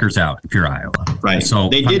shut Rutgers out if you're Iowa. Right. So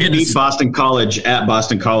they did beat Boston College at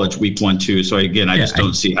Boston College week 1, too. So, again, I just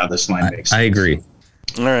don't see how this line makes sense. I agree.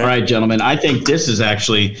 All right, gentlemen. I think this is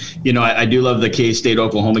actually, I do love the K-State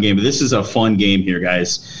Oklahoma game, but this is a fun game here,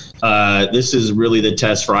 guys. This is really the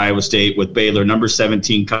test for Iowa State with Baylor, number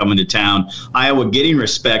 17, coming to town. Iowa getting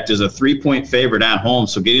respect as a 3-point favorite at home,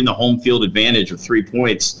 so getting the home field advantage of 3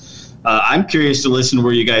 points. I'm curious to listen to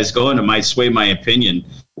where you guys go, and it might sway my opinion.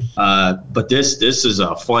 But this is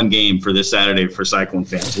a fun game for this Saturday for Cyclone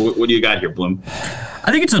fans. What do you got here, Bloom?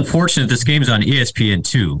 I think it's unfortunate this game's on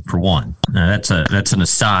ESPN2 for one. That's an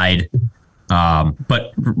aside.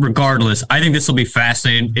 But regardless, I think this will be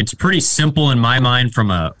fascinating. It's pretty simple in my mind from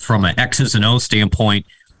a X's and O's standpoint.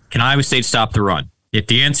 Can Iowa State stop the run? If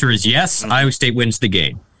the answer is yes, Iowa State wins the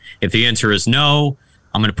game. If the answer is no,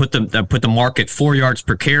 I'm going to put the mark at 4 yards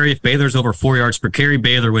per carry. If Baylor's over 4 yards per carry,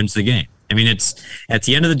 Baylor wins the game. I mean, it's at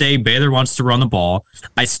the end of the day, Baylor wants to run the ball.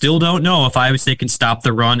 I still don't know if Iowa State can stop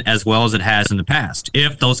the run as well as it has in the past.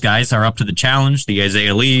 If those guys are up to the challenge, the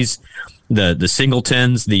Isaiah Lees, the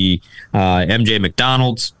Singletons, the MJ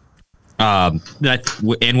McDonalds,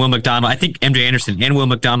 and Will McDonald. I think MJ Anderson and Will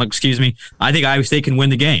McDonald. Excuse me. I think Iowa State can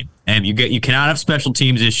win the game. And you cannot have special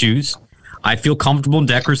teams issues. I feel comfortable in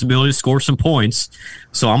Decker's ability to score some points.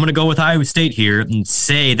 So I'm going to go with Iowa State here and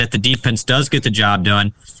say that the defense does get the job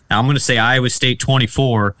done. I'm going to say Iowa State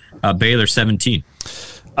 24, Baylor 17.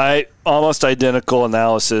 Almost identical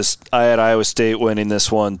analysis. I had Iowa State winning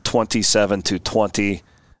this one 27-20.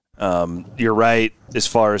 You're right as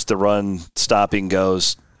far as the run stopping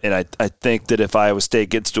goes. And I think that if Iowa State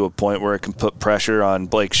gets to a point where it can put pressure on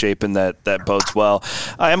Blake Shapen, that bodes well.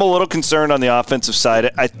 I am a little concerned on the offensive side.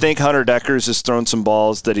 I think Hunter Dekkers has thrown some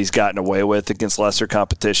balls that he's gotten away with against lesser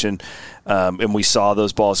competition, and we saw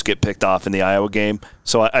those balls get picked off in the Iowa game.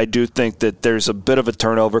 So I do think that there's a bit of a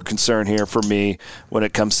turnover concern here for me when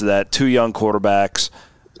it comes to that. 2 young quarterbacks.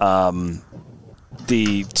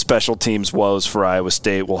 The special teams woes for Iowa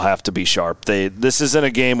State will have to be sharp. This isn't a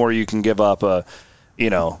game where you can give up a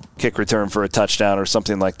kick return for a touchdown or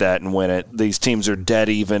something like that and win it. These teams are dead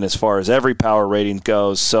even as far as every power rating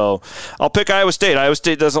goes. So I'll pick Iowa State. Iowa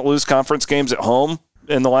State doesn't lose conference games at home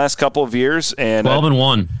in the last couple of years. And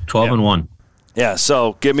 12-1. 12-1. Yeah,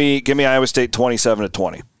 so give me Iowa State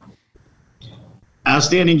 27-20.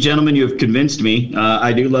 Outstanding, gentlemen. You have convinced me.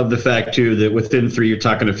 I do love the fact, too, that within 3 you're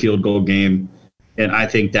talking a field goal game. And I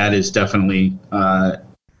think that is definitely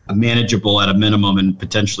manageable at a minimum and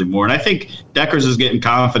potentially more. And I think Dekkers is getting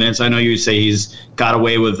confidence. I know you say he's got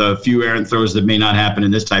away with a few errant throws that may not happen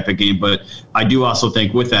in this type of game, but I do also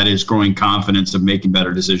think with that is growing confidence of making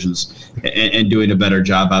better decisions and doing a better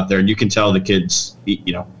job out there. And you can tell the kids, he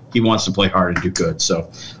wants to play hard and do good.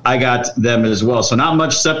 So I got them as well. So not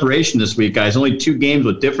much separation this week, guys. Only 2 games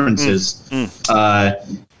with differences.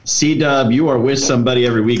 C-Dub, you are with somebody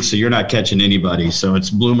every week, so you're not catching anybody. So it's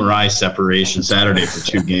Bloom or I separation Saturday for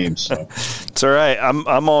 2 games. So. It's all right.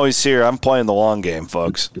 I'm always here. I'm playing the long game,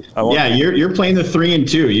 folks. You're playing the 3 and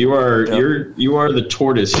 2. You are you are the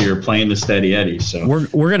tortoise here playing the steady Eddie. So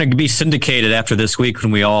we're going to be syndicated after this week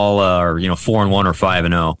when we all are 4-1 or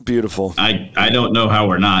 5-0. Beautiful. I don't know how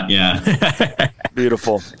we're not. Yeah.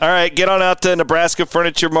 Beautiful. All right, get on out to Nebraska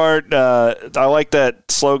Furniture Mart. I like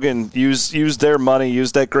that slogan. Use their money.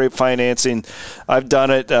 Use that great financing. I've done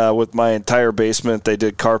it with my entire basement. They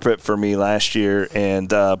did carpet for me last year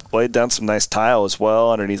and laid down some nice tile as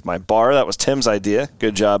well underneath my bar. That was Tim's idea.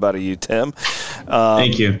 Good job out of you, Tim.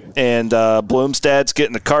 Thank you. And Bloom's dad's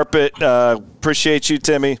getting the carpet. Appreciate you,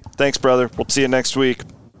 Timmy. Thanks, brother. We'll see you next week.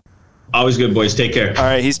 Always good, boys. Take care. All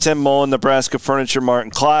right, he's Tim Mullen, Nebraska Furniture Mart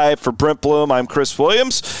in Clive. For Brent Bloom, I'm Chris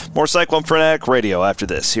Williams. More Cyclone Fanatic Radio after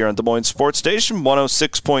this here on Des Moines Sports Station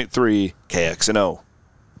 106.3 KXNO.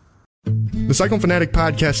 The Cyclone Fanatic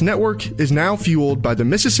Podcast Network is now fueled by the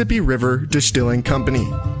Mississippi River Distilling Company.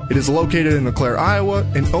 It is located in Eau Claire, Iowa,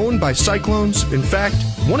 and owned by Cyclones. In fact,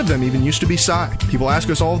 one of them even used to be Cy. People ask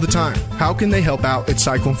us all the time, how can they help out at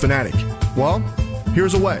Cyclone Fanatic? Well,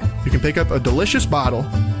 here's a way. You can pick up a delicious bottle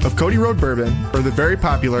of Cody Road Bourbon or the very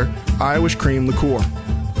popular Irish Cream Liqueur.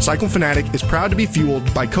 Cyclone Fanatic is proud to be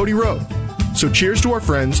fueled by Cody Road. So cheers to our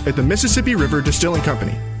friends at the Mississippi River Distilling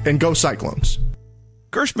Company, and go Cyclones.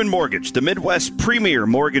 Gershman Mortgage, the Midwest's premier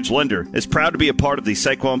mortgage lender, is proud to be a part of the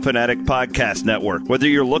Cyclone Fanatic Podcast Network. Whether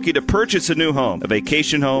you're looking to purchase a new home, a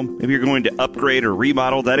vacation home, if you're going to upgrade or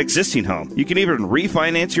remodel that existing home, you can even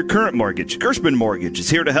refinance your current mortgage. Gershman Mortgage is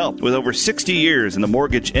here to help. With over 60 years in the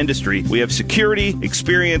mortgage industry, we have security,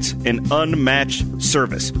 experience, and unmatched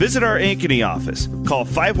service. Visit our Ankeny office. Call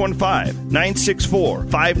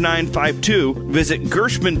 515-964-5952. Visit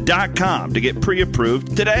Gershman.com to get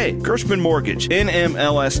pre-approved today. Gershman Mortgage, NMLS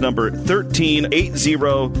number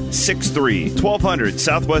 138063, 1200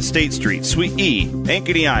 Southwest State Street, Suite E,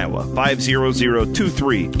 Ankeny, Iowa,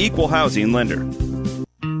 50023, Equal Housing Lender.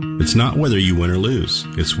 It's not whether you win or lose.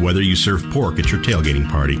 It's whether you serve pork at your tailgating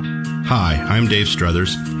party. Hi, I'm Dave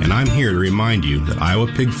Struthers, and I'm here to remind you that Iowa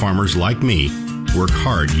pig farmers like me work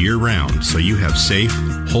hard year-round so you have safe,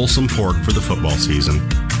 wholesome pork for the football season.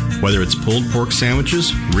 Whether it's pulled pork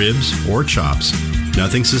sandwiches, ribs, or chops,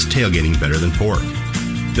 nothing says tailgating better than pork.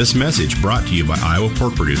 This message brought to you by Iowa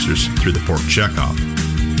pork producers through the Pork Checkoff.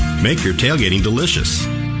 Make your tailgating delicious.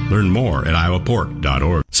 Learn more at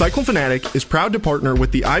iowapork.org. Cyclone Fanatic is proud to partner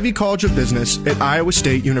with the Ivy College of Business at Iowa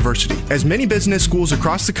State University. As many business schools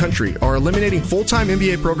across the country are eliminating full-time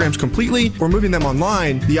MBA programs completely or moving them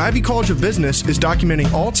online, the Ivy College of Business is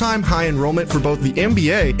documenting all-time high enrollment for both the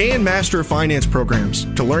MBA and Master of Finance programs.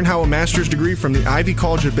 To learn how a master's degree from the Ivy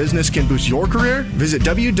College of Business can boost your career, visit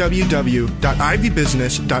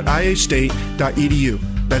www.ivybusiness.iastate.edu.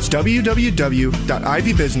 That's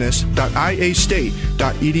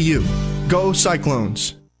www.ivybusiness.iastate.edu. Go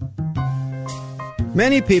Cyclones!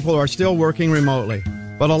 Many people are still working remotely,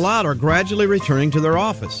 but a lot are gradually returning to their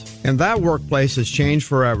office, and that workplace has changed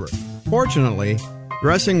forever. Fortunately,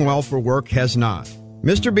 dressing well for work has not.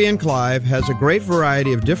 Mr. B & Clive has a great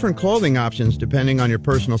variety of different clothing options depending on your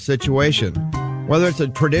personal situation. Whether it's a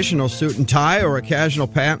traditional suit and tie or a casual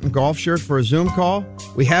pant and golf shirt for a Zoom call,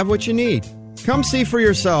 we have what you need. Come see for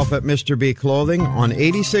yourself at Mr. B Clothing on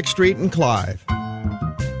 86th Street in Clive.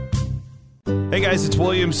 Hey guys, it's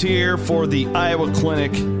Williams here for the Iowa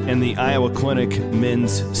Clinic and the Iowa Clinic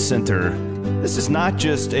Men's Center. This is not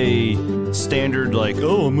just a standard like,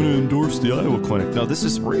 oh, I'm going to endorse the Iowa Clinic. No, this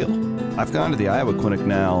is real. I've gone to the Iowa Clinic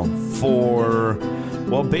now for,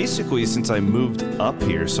 well, basically since I moved up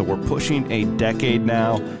here. So we're pushing a decade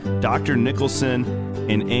now. Dr. Nicholson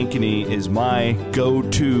in Ankeny is my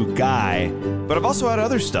go-to guy. But I've also had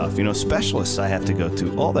other stuff, specialists I have to go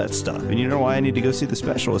to, all that stuff. And you know why I need to go see the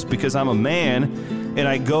specialist? Because I'm a man and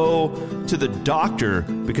I go to the doctor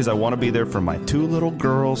because I want to be there for my 2 little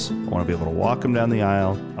girls. I want to be able to walk them down the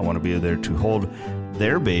aisle. I want to be there to hold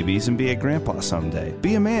their babies and be a grandpa someday.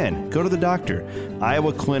 Be a man. Go to the doctor.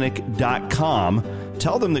 iowaclinic.com.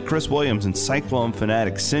 Tell them that Chris Williams and Cyclone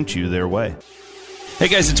Fanatic sent you their way. Hey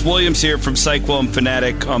guys, it's Williams here from Cyclone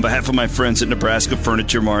Fanatic on behalf of my friends at Nebraska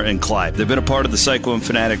Furniture Mart in Clive. They've been a part of the Cyclone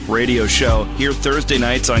Fanatic radio show here Thursday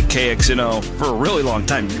nights on KXNO for a really long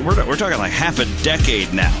time. We're talking like half a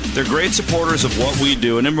decade now. They're great supporters of what we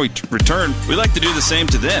do, and in return, we like to do the same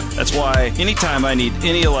to them. That's why anytime I need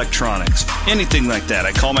any electronics, anything like that,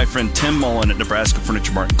 I call my friend Tim Mullen at Nebraska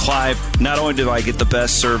Furniture Mart in Clive. Not only do I get the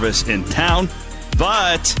best service in town,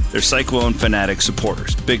 but they're Cyclone Fanatic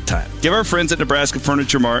supporters, big time. Give our friends at Nebraska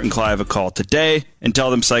Furniture Mart in Clive a call today and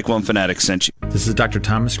tell them Cyclone Fanatic sent you. This is Dr.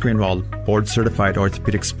 Thomas Greenwald, board-certified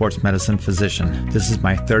orthopedic sports medicine physician. This is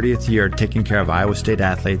my 30th year taking care of Iowa State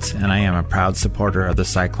athletes, and I am a proud supporter of the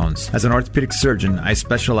Cyclones. As an orthopedic surgeon, I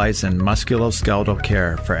specialize in musculoskeletal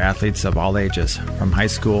care for athletes of all ages, from high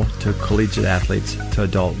school to collegiate athletes to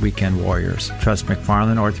adult weekend warriors. Trust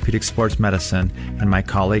McFarland Orthopedic Sports Medicine and my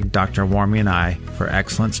colleague Dr. Warmy and I for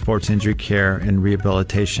excellent sports injury care and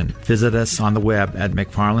rehabilitation. Visit us on the web at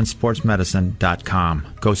mcfarlandsportsmedicine.com.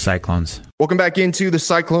 Go Cyclones. Welcome back into the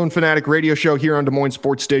Cyclone Fanatic radio show here on Des Moines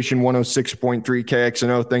Sports Station 106.3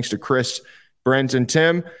 KXNO. Thanks to Chris, Brent, and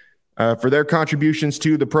Tim for their contributions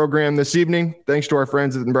to the program this evening. Thanks to our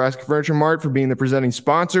friends at the Nebraska Furniture Mart for being the presenting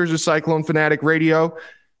sponsors of Cyclone Fanatic radio.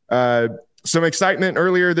 Some excitement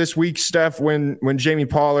earlier this week, Steph, when Jamie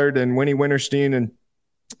Pollard and Winnie Winterstein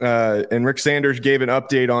and Rick Sanders gave an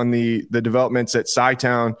update on the developments at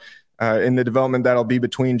Cytown in the development that'll be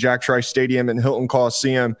between Jack Trice Stadium and Hilton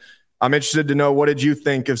Coliseum. I'm interested to know, what did you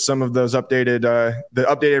think of some of those the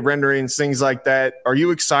updated renderings, things like that? Are you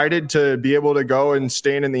excited to be able to go and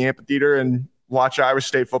stand in the amphitheater and watch Iowa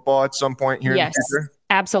State football at some point here in the future?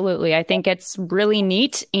 Absolutely. I think it's really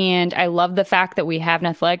neat. And I love the fact that we have an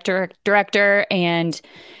athletic director and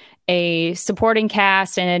a supporting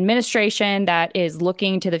cast and administration that is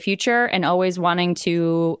looking to the future and always wanting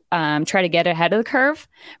to try to get ahead of the curve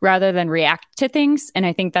rather than react to things. And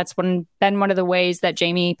I think that's been one of the ways that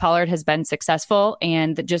Jamie Pollard has been successful,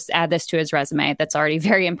 and just add this to his resume. That's already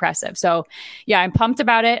very impressive. So yeah, I'm pumped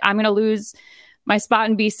about it. I'm going to lose my spot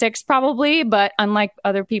in B6 probably, but unlike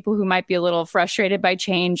other people who might be a little frustrated by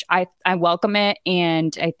change, I welcome it.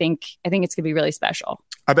 And I think it's going to be really special.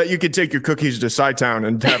 I bet you could take your cookies to Cytown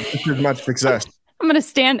and have just as much success. I'm going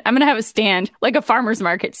to have a stand, like a farmer's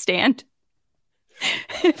market stand.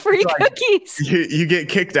 Free cookies. You get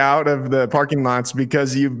kicked out of the parking lots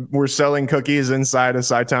because you were selling cookies inside of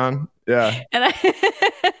Cytown. Yeah. And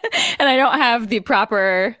I don't have the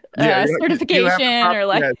proper certification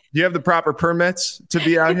do you have the proper permits to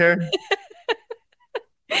be out here?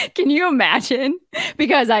 Can you imagine?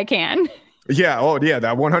 Because I can. Yeah. Oh, yeah.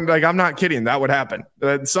 That 100. Like, I'm not kidding. That would happen.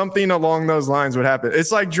 Something along those lines would happen.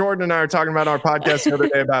 It's like Jordan and I were talking about on our podcast the other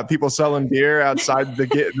day about people selling beer outside the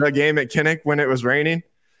game at Kinnick when it was raining.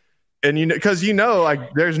 And because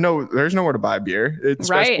like there's nowhere to buy beer,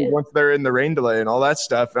 especially once they're in the rain delay and all that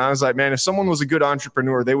stuff. And I was like, man, if someone was a good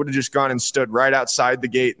entrepreneur, they would have just gone and stood right outside the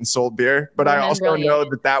gate and sold beer. But I also know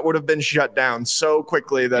that would have been shut down so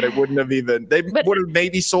quickly that it wouldn't have even. They would have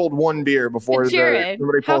maybe sold one beer before. Jared,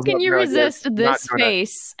 how can you resist this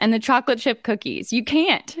face and the chocolate chip cookies? You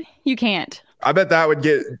can't. I bet that would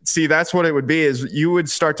that's what it would be, is you would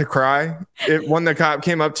start to cry when the cop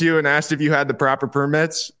came up to you and asked if you had the proper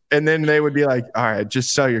permits. And then they would be like, all right,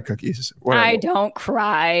 just sell your cookies. Whatever. I don't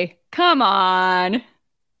cry. Come on.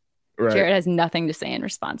 Right. Jared has nothing to say in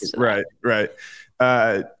response to that. Right.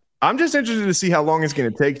 I'm just interested to see how long it's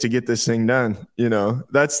going to take to get this thing done.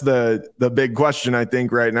 That's the big question, I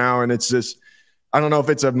think, right now. And it's just, I don't know if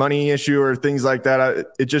it's a money issue or things like that.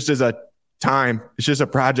 It just is it's just a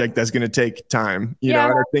project that's going to take time, you know,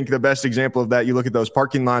 and I think the best example of that, you look at those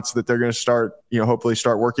parking lots that they're going to start, hopefully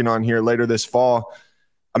start working on here later this fall.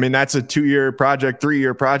 I mean, that's a 2-year project,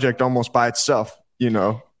 3-year project almost by itself,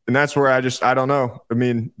 and that's where I don't know. I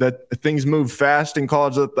mean, that things move fast in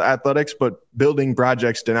college athletics, but building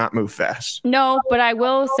projects do not move fast. No, but I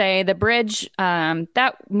will say the bridge,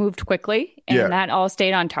 that moved quickly and that all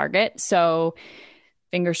stayed on target. So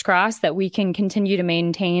fingers crossed that we can continue to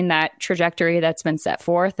maintain that trajectory that's been set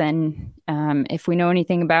forth. And if we know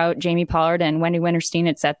anything about Jamie Pollard and Wendy Winterstein,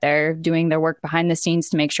 it's that they're doing their work behind the scenes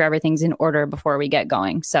to make sure everything's in order before we get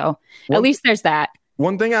going. So at least there's that.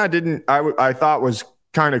 One thing I thought was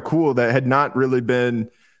kind of cool that had not really been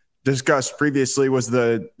discussed previously was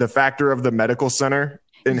the factor of the medical center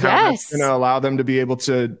and how that's going to allow them to be able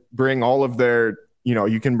to bring all of their,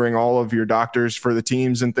 you can bring all of your doctors for the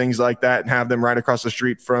teams and things like that and have them right across the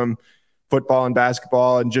street from football and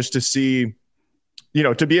basketball. And just to see,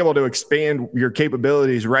 to be able to expand your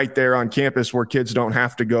capabilities right there on campus where kids don't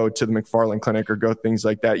have to go to the McFarland Clinic or go things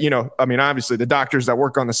like that. I mean, obviously the doctors that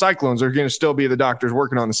work on the Cyclones are going to still be the doctors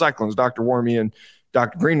working on the Cyclones, Dr. Wormy and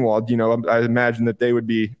Dr. Greenwald. I imagine that they would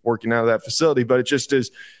be working out of that facility, but it just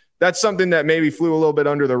is, that's something that maybe flew a little bit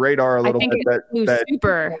under the radar a little bit.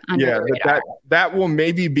 Super under the radar. That will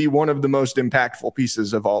maybe be one of the most impactful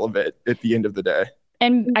pieces of all of it at the end of the day.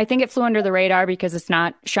 And I think it flew under the radar because it's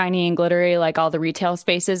not shiny and glittery like all the retail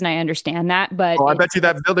spaces, and I understand that. But I bet you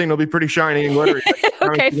that building will be pretty shiny and glittery.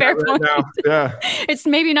 Okay, fair point. Right yeah, it's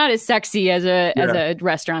maybe not as sexy as a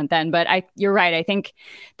restaurant then, but you're right. I think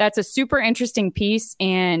that's a super interesting piece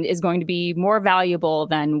and is going to be more valuable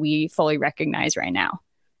than we fully recognize right now.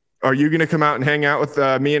 Are you going to come out and hang out with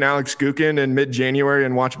me and Alex Gukin in mid-January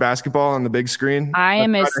and watch basketball on the big screen? I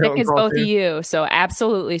am as sick as both of you, so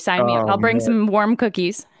absolutely sign me up. I'll bring some warm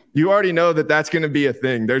cookies. You already know that that's going to be a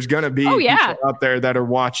thing. There's going to be people out there that are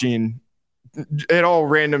watching at all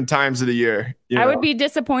random times of the year. I would be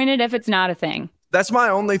disappointed if it's not a thing. That's my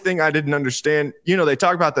only thing I didn't understand. They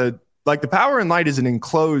talk about the Power and Light is an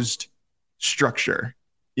enclosed structure,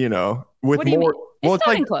 with what do you mean? It's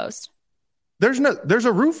not enclosed. There's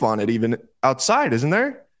a roof on it even outside, isn't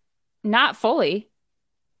there? Not fully.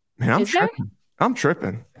 Man, I'm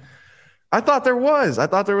tripping. I thought there was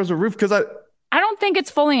a roof because I don't think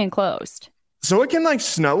it's fully enclosed. So it can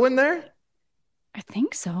snow in there? I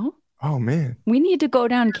think so. Oh man. We need to go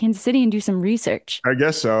down to Kansas City and do some research. I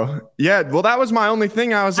guess so. Yeah. Well, that was my only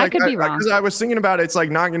thing. I was like, because I was thinking about it, it's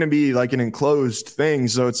not going to be an enclosed thing.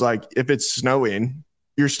 So it's if it's snowing,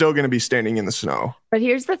 you're still going to be standing in the snow. But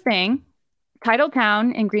here's the thing.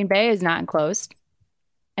 Titletown in Green Bay is not enclosed,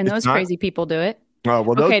 and those crazy people do it. Oh,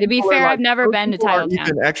 well, okay, to be fair, I've never been to Titletown.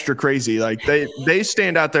 Even extra crazy. They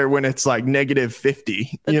stand out there when it's negative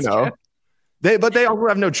 50, That's true. But they also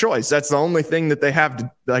have no choice. That's the only thing that they have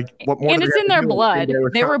to what more. And it's in their blood.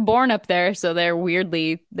 They were born up there, so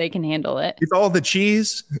they can handle it. It's all the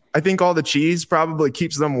cheese. I think all the cheese probably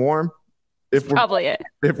keeps them warm. If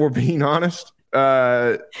we're being honest.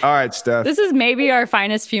 All right, Steph. This is maybe our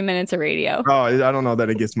finest few minutes of radio. Oh, I don't know that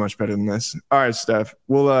it gets much better than this. All right, Steph.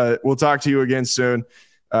 We'll talk to you again soon.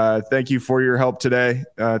 Thank you for your help today.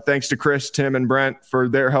 Thanks to Chris, Tim, and Brent for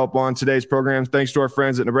their help on today's program. Thanks to our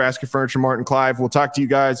friends at Nebraska Furniture Mart and Clive. We'll talk to you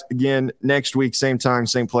guys again next week, same time,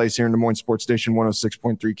 same place here in Des Moines Sports Station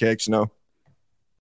 106.3 KXNO.